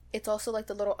bottom, it's also like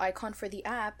the little icon for the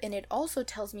app, and it also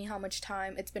tells me how much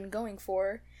time it's been going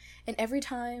for. And every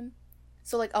time,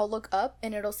 so like I'll look up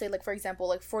and it'll say like, for example,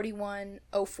 like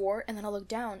 41:04, and then I'll look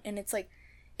down and it's like,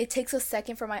 it takes a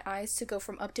second for my eyes to go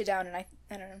from up to down, and I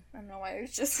don't know why.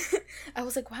 It's just I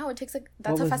was like, wow, it takes like,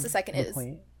 that's how fast a second is.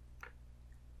 Point?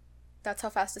 That's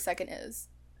how fast a second is.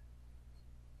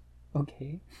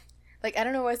 Okay. Like, I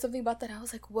don't know why, something about that, I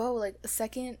was like, whoa, like a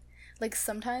second, like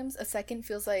sometimes a second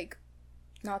feels like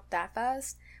not that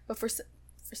fast, but for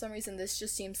some reason this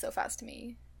just seems so fast to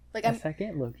me. Like a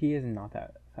second, low-key, is not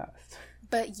that fast.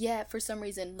 But yeah, for some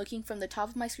reason, looking from the top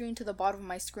of my screen to the bottom of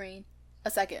my screen,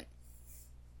 a second.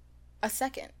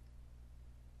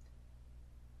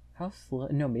 How slow?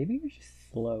 No, maybe you're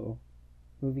just slow.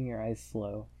 Moving your eyes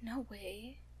slow. No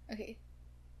way. Okay.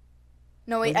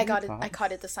 No, wait, I got it. I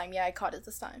caught it this time. Yeah, I caught it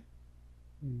this time.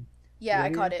 Yeah, I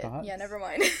caught it. Thoughts? Yeah, never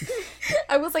mind.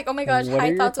 I was like, oh my gosh,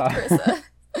 high thoughts with Carissa.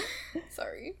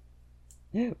 Sorry.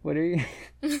 What are you...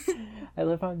 I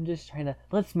love how I'm just trying to...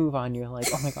 Let's move on. You're like,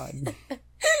 oh my god.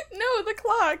 No, the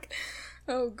clock.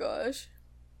 Oh gosh.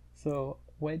 So,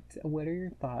 what are your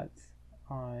thoughts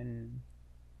on...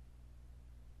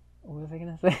 What was I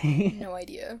gonna say? No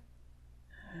idea.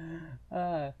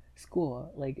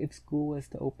 School. Like, if school was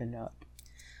to open up.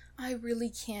 I really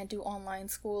can't do online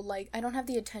school. Like, I don't have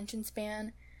the attention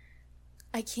span.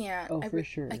 I can't. Oh, for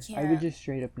sure. I can't. I would just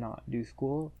straight up not do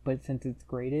school, but since it's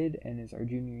graded and it's our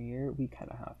junior year, we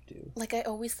kind of have to. Like, I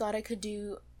always thought I could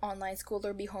do online school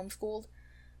or be homeschooled.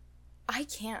 I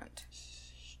can't.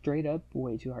 Straight up,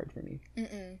 way too hard for me.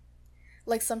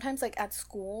 Like, sometimes, like, at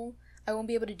school, I won't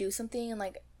be able to do something, and,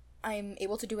 like, I'm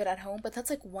able to do it at home, but that's,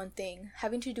 like, one thing.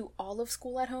 Having to do all of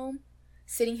school at home,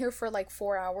 sitting here for, like,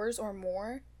 4 hours or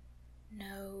more,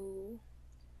 no.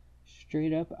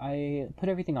 Straight up, I put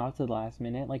everything off to the last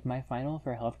minute. Like, my final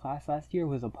for health class last year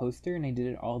was a poster, and I did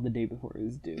it all the day before it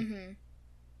was due.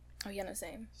 Oh, yeah, no,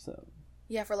 same. So.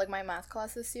 Yeah, for, like, my math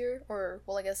class this year, or,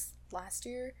 well, I guess last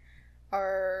year,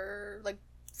 our, like,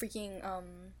 freaking,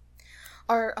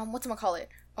 whatchamacallit?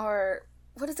 Our,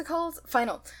 what is it called?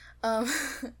 Final.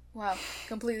 Wow,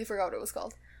 completely forgot what it was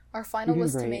called. Our final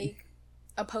was to make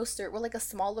a poster, well, like, a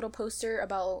small little poster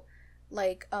about,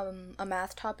 like, a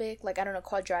math topic, like, I don't know,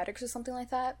 quadratics or something like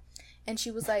that. And she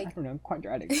was like... I don't know,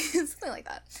 quadratics. Something like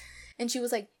that. And she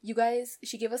was like, you guys...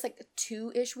 She gave us, like,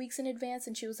 2-ish weeks in advance,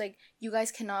 and she was like, you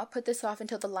guys cannot put this off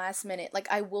until the last minute. Like,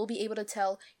 I will be able to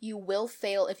tell you will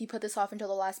fail if you put this off until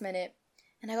the last minute.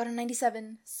 And I got a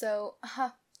 97, so,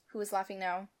 who is laughing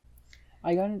now?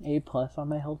 I got an A+ on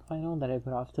my health final that I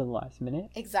put off to the last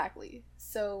minute. Exactly.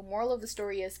 So, moral of the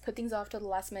story is, put things off to the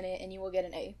last minute, and you will get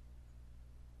an A.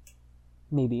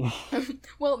 Maybe.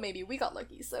 Well, maybe. We got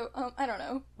lucky, so, I don't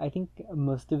know. I think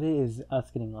most of it is us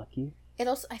getting lucky.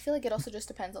 I feel like it also just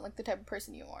depends on, like, the type of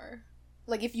person you are.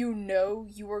 Like, if you know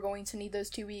you are going to need those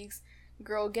 2 weeks,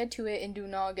 girl, get to it and do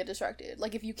not get distracted.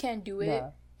 Like, if you can't do it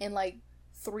in, like,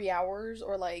 3 hours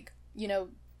or, like, you know,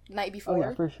 night before. Oh,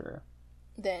 yeah, for sure.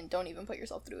 Then don't even put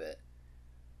yourself through it.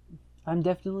 I'm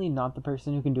definitely not the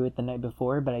person who can do it the night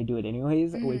before, but I do it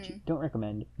anyways, which don't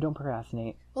recommend. Don't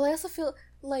procrastinate. Well, I also feel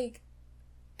like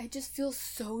I just feel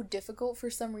so difficult for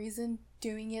some reason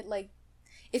doing it. Like,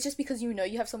 it's just because you know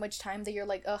you have so much time that you're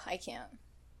like, ugh, I can't.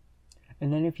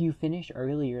 And then if you finish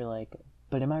early, you're like,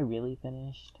 but am I really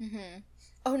finished?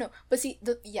 Oh no, but see,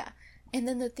 and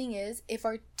then the thing is, if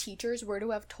our teachers were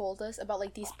to have told us about,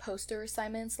 like, these poster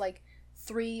assignments, like,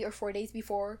 3 or 4 days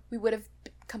before, we would have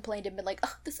complained and been like,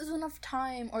 oh, this isn't enough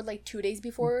time. Or, like, 2 days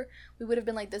before, we would have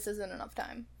been like, this isn't enough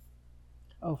time.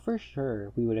 Oh, for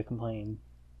sure, we would have complained.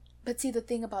 But see, the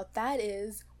thing about that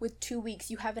is, with 2 weeks,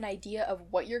 you have an idea of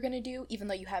what you're gonna do, even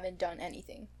though you haven't done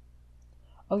anything.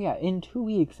 Oh yeah, in 2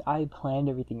 weeks, I planned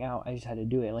everything out. I just had to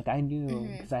do it. Like, I knew,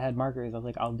 because I had markers. I was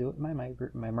like, I'll do it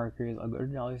with my markers. I'll go to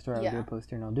the dollar store, I'll do a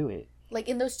poster, and I'll do it. Like,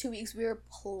 in those 2 weeks, we were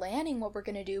planning what we're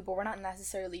gonna do, but we're not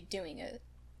necessarily doing it.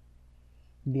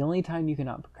 The only time you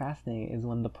cannot procrastinate is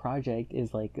when the project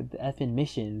is, like, the effing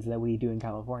missions that we do in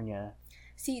California.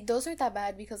 See, those aren't that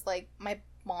bad because like my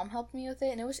mom helped me with it,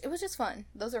 and it was just fun.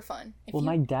 Those are fun. Well,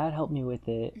 my dad helped me with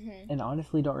it, Mm-hmm. and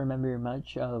honestly don't remember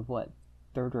much of what,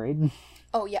 third grade.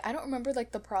 Oh yeah, I don't remember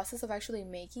like the process of actually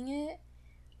making it.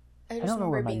 I I just don't know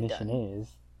remember what it my being mission done.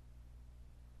 is.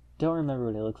 Don't remember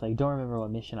what it looks like. Don't remember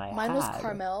what mission I Mine had. was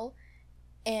Carmel,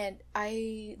 and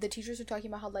the teachers were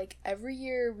talking about how like every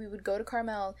year we would go to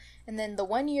Carmel, and then the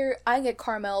one year I get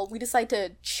Carmel, we decide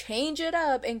to change it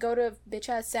up and go to bitch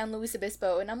ass San Luis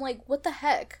Obispo, and I'm like, what the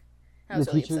heck? And I The was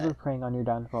really teachers upset. were preying on your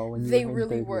downfall when you They were in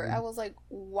really third were. grade. I was like,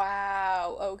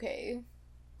 wow, okay,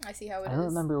 I see how it I is. don't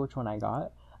remember which one I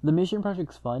got. The mission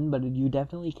project's fun, but you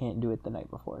definitely can't do it the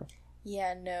night before.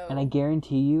 Yeah, no. And I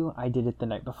guarantee you, I did it the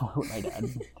night before with my dad.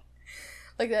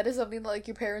 Like that is something that like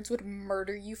your parents would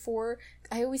murder you for.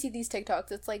 I always see these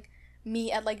TikToks. It's like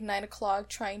me at like 9 o'clock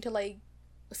trying to like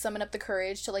summon up the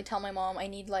courage to like tell my mom I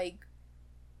need like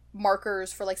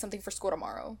markers for like something for school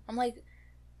tomorrow. I'm like,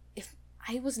 if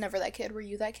I was never that kid, were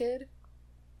you that kid?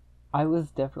 I was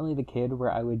definitely the kid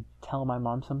where I would tell my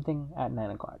mom something at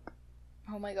 9 o'clock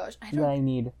Oh my gosh, I that I don't.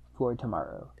 need for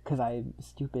tomorrow. Because I'm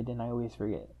stupid and I always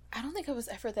forget. I don't think I was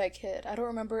ever that kid. I don't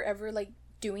remember ever like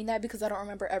doing that because I don't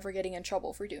remember ever getting in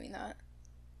trouble for doing that.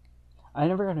 I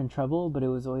never got in trouble, but it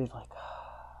was always like,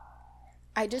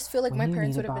 I just feel like What my do you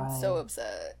parents need would to have been buy? so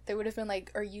upset. They would have been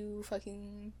like, "Are you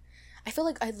fucking?" I feel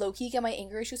like I low key get my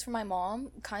anger issues from my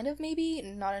mom, kind of maybe,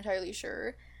 not entirely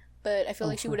sure, but I feel Oh,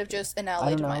 like she for would have sure. just I don't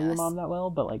annihilated know my your ass. mom that well,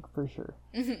 but like for sure.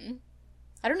 Hmm.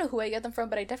 I don't know who I get them from,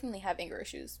 but I definitely have anger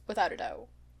issues, without a doubt.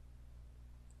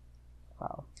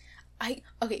 Wow. I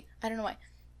don't know why,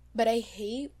 but I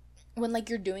hate when like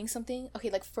you're doing something.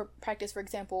 Okay, like for practice, for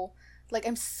example, like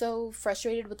I'm so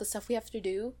frustrated with the stuff we have to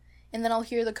do, and then I'll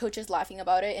hear the coaches laughing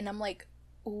about it, and I'm like,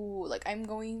 ooh, like I'm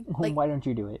going like Why don't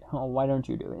you do it? Why don't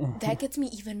you do it? that gets me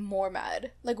even more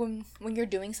mad. Like when you're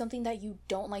doing something that you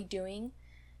don't like doing,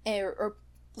 or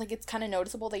like it's kind of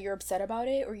noticeable that you're upset about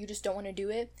it, or you just don't want to do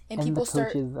it, and And people the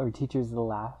coaches or teachers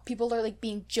laugh. people are like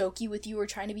being jokey with you or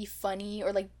trying to be funny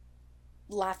or like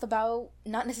laugh about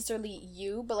not necessarily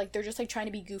you, but like they're just like trying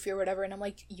to be goofy or whatever, and I'm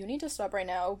like, you need to stop right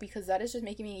now because that is just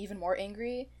making me even more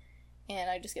angry, and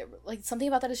I just get like something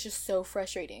about that is just so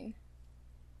frustrating.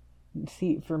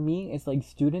 See, for me, it's like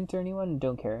students or anyone,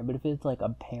 don't care. But if it's like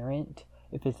a parent,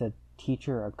 if it's a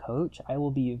teacher or a coach, I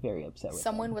will be very upset with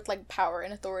Someone them. with like power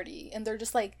and authority, and they're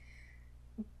just like,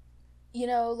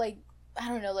 like I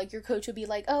don't know, like your coach would be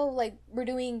like, oh, like we're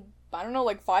doing, I don't know,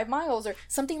 like 5 miles or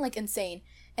something like insane,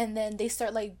 and then they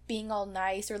start like being all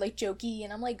nice or like jokey,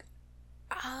 and I'm like,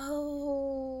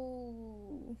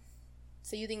 oh,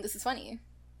 so you think this is funny?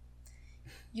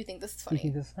 You think this is You think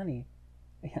funny? this is funny?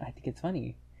 Yeah, I think it's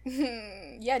funny.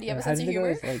 Yeah, do you have a How sense of does it go? humor?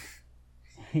 It's like,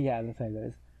 yeah, that's how it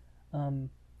goes.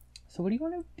 So what do you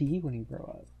want to be when you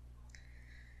grow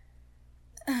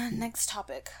up? Next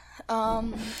topic. How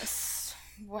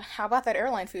about that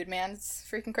airline food, man? It's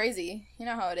freaking crazy. You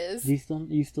know how it is. You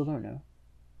still don't know?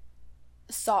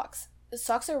 Socks.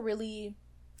 Socks are really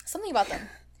something about them.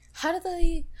 How do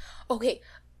they? Okay,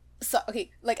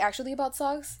 like actually about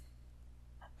socks.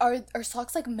 Are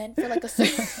socks like meant for like a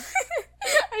certain?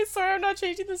 I swear I'm not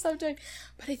changing the subject,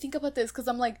 but I think about this because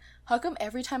I'm like, how come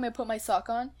every time I put my sock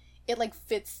on, it like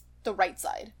fits the right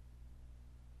side?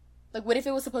 Like, what if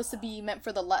it was supposed to be meant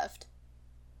for the left?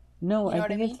 No, You know I what I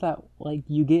think mean? it's that like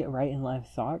you get right and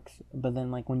left socks, but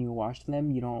then like when you wash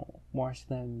them, you don't wash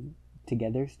them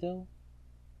together still.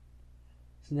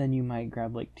 So then you might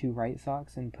grab like two right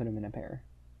socks and put them in a pair.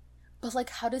 But like,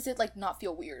 how does it like not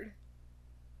feel weird?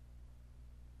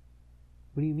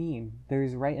 What do you mean?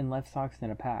 There's right and left socks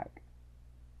in a pack.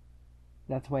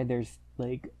 That's why there's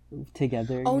like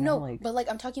together. Oh you know, no, like but like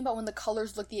I'm talking about when the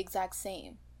colors look the exact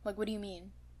same. Like, what do you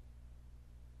mean?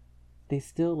 they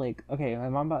still like okay. My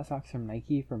mom bought socks from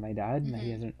Nike for my dad that he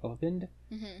Mhm. hasn't opened.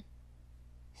 Mm-hmm.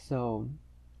 So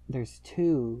there's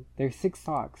 6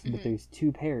 socks, but Mhm. there's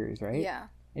 2 pairs, right? Yeah.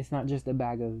 It's not just a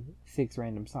bag of 6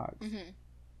 random socks Mm-hmm.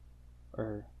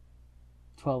 or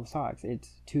 12 socks.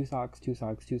 It's 2 socks, 2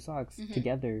 socks, 2 socks Mhm.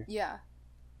 together. Yeah.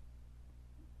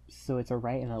 So it's a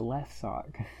right and a left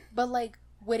sock. But like,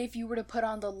 what if you were to put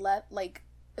on the left, like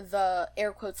the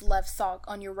air quotes left sock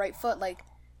on your right foot? Like,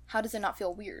 how does it not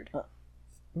feel weird?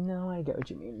 No, I get what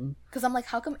you mean. Because I'm like,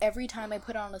 how come every time I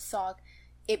put on a sock,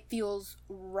 it feels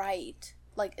right?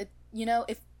 Like it,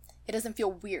 if it doesn't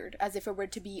feel weird, as if it were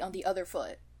to be on the other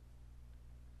foot.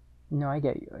 No, I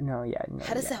get you. No, yeah, no.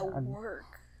 How does yeah. that work?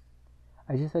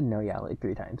 I just said no, yeah, like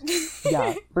 3 times.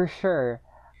 Yeah, for sure.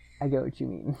 I get what you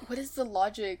mean. What is the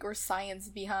logic or science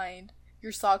behind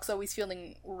your socks always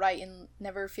feeling right and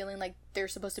never feeling like they're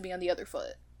supposed to be on the other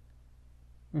foot?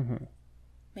 Mm-hmm.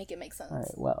 Make it make sense. All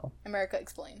right. Well, America,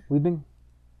 explain. we've been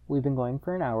going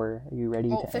for an hour. Are you ready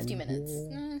to 50 end minutes.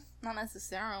 here? Not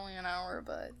necessarily an hour,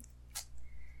 but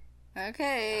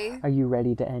okay. Are you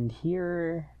ready to end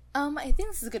here? I think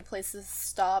this is a good place to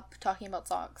stop talking about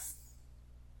socks.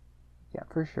 Yeah,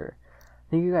 for sure.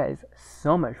 Thank you guys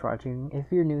so much for watching.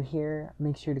 If you're new here,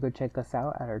 make sure to go check us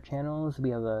out at our channels.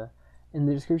 We have in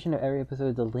the description of every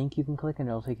episode, the link you can click and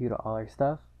it'll take you to all our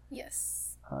stuff.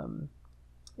 Yes.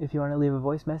 If you want to leave a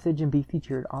voice message and be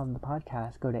featured on the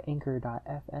podcast, go to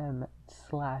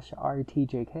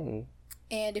anchor.fm/RTJK.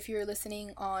 And if you're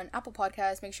listening on Apple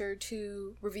Podcasts, make sure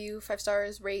to review 5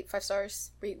 stars, rate 5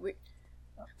 stars, rate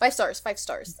 5 stars, 5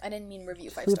 stars. I didn't mean review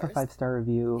 5 Leave stars. a 5-star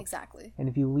review. Exactly. And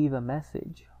if you leave a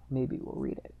message, maybe we'll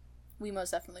read it. We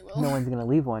most definitely will. No one's going to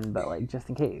leave one, but like just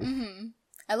in case. Mm-hmm.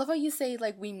 I love how you say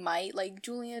like we might, like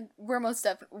Julian, we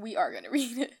are going to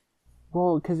read it.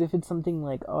 Well, because if it's something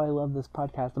like, oh, I love this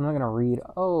podcast, I'm not going to read,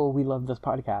 oh, we love this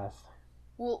podcast.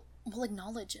 We'll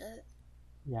acknowledge it.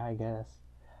 Yeah, I guess.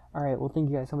 All right, well, thank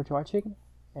you guys so much for watching,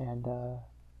 and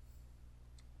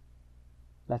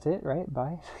that's it, right?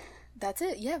 Bye. That's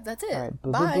it. Yeah, that's it. All right,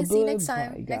 bye. See you next bye,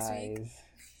 time. Next week.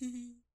 guys.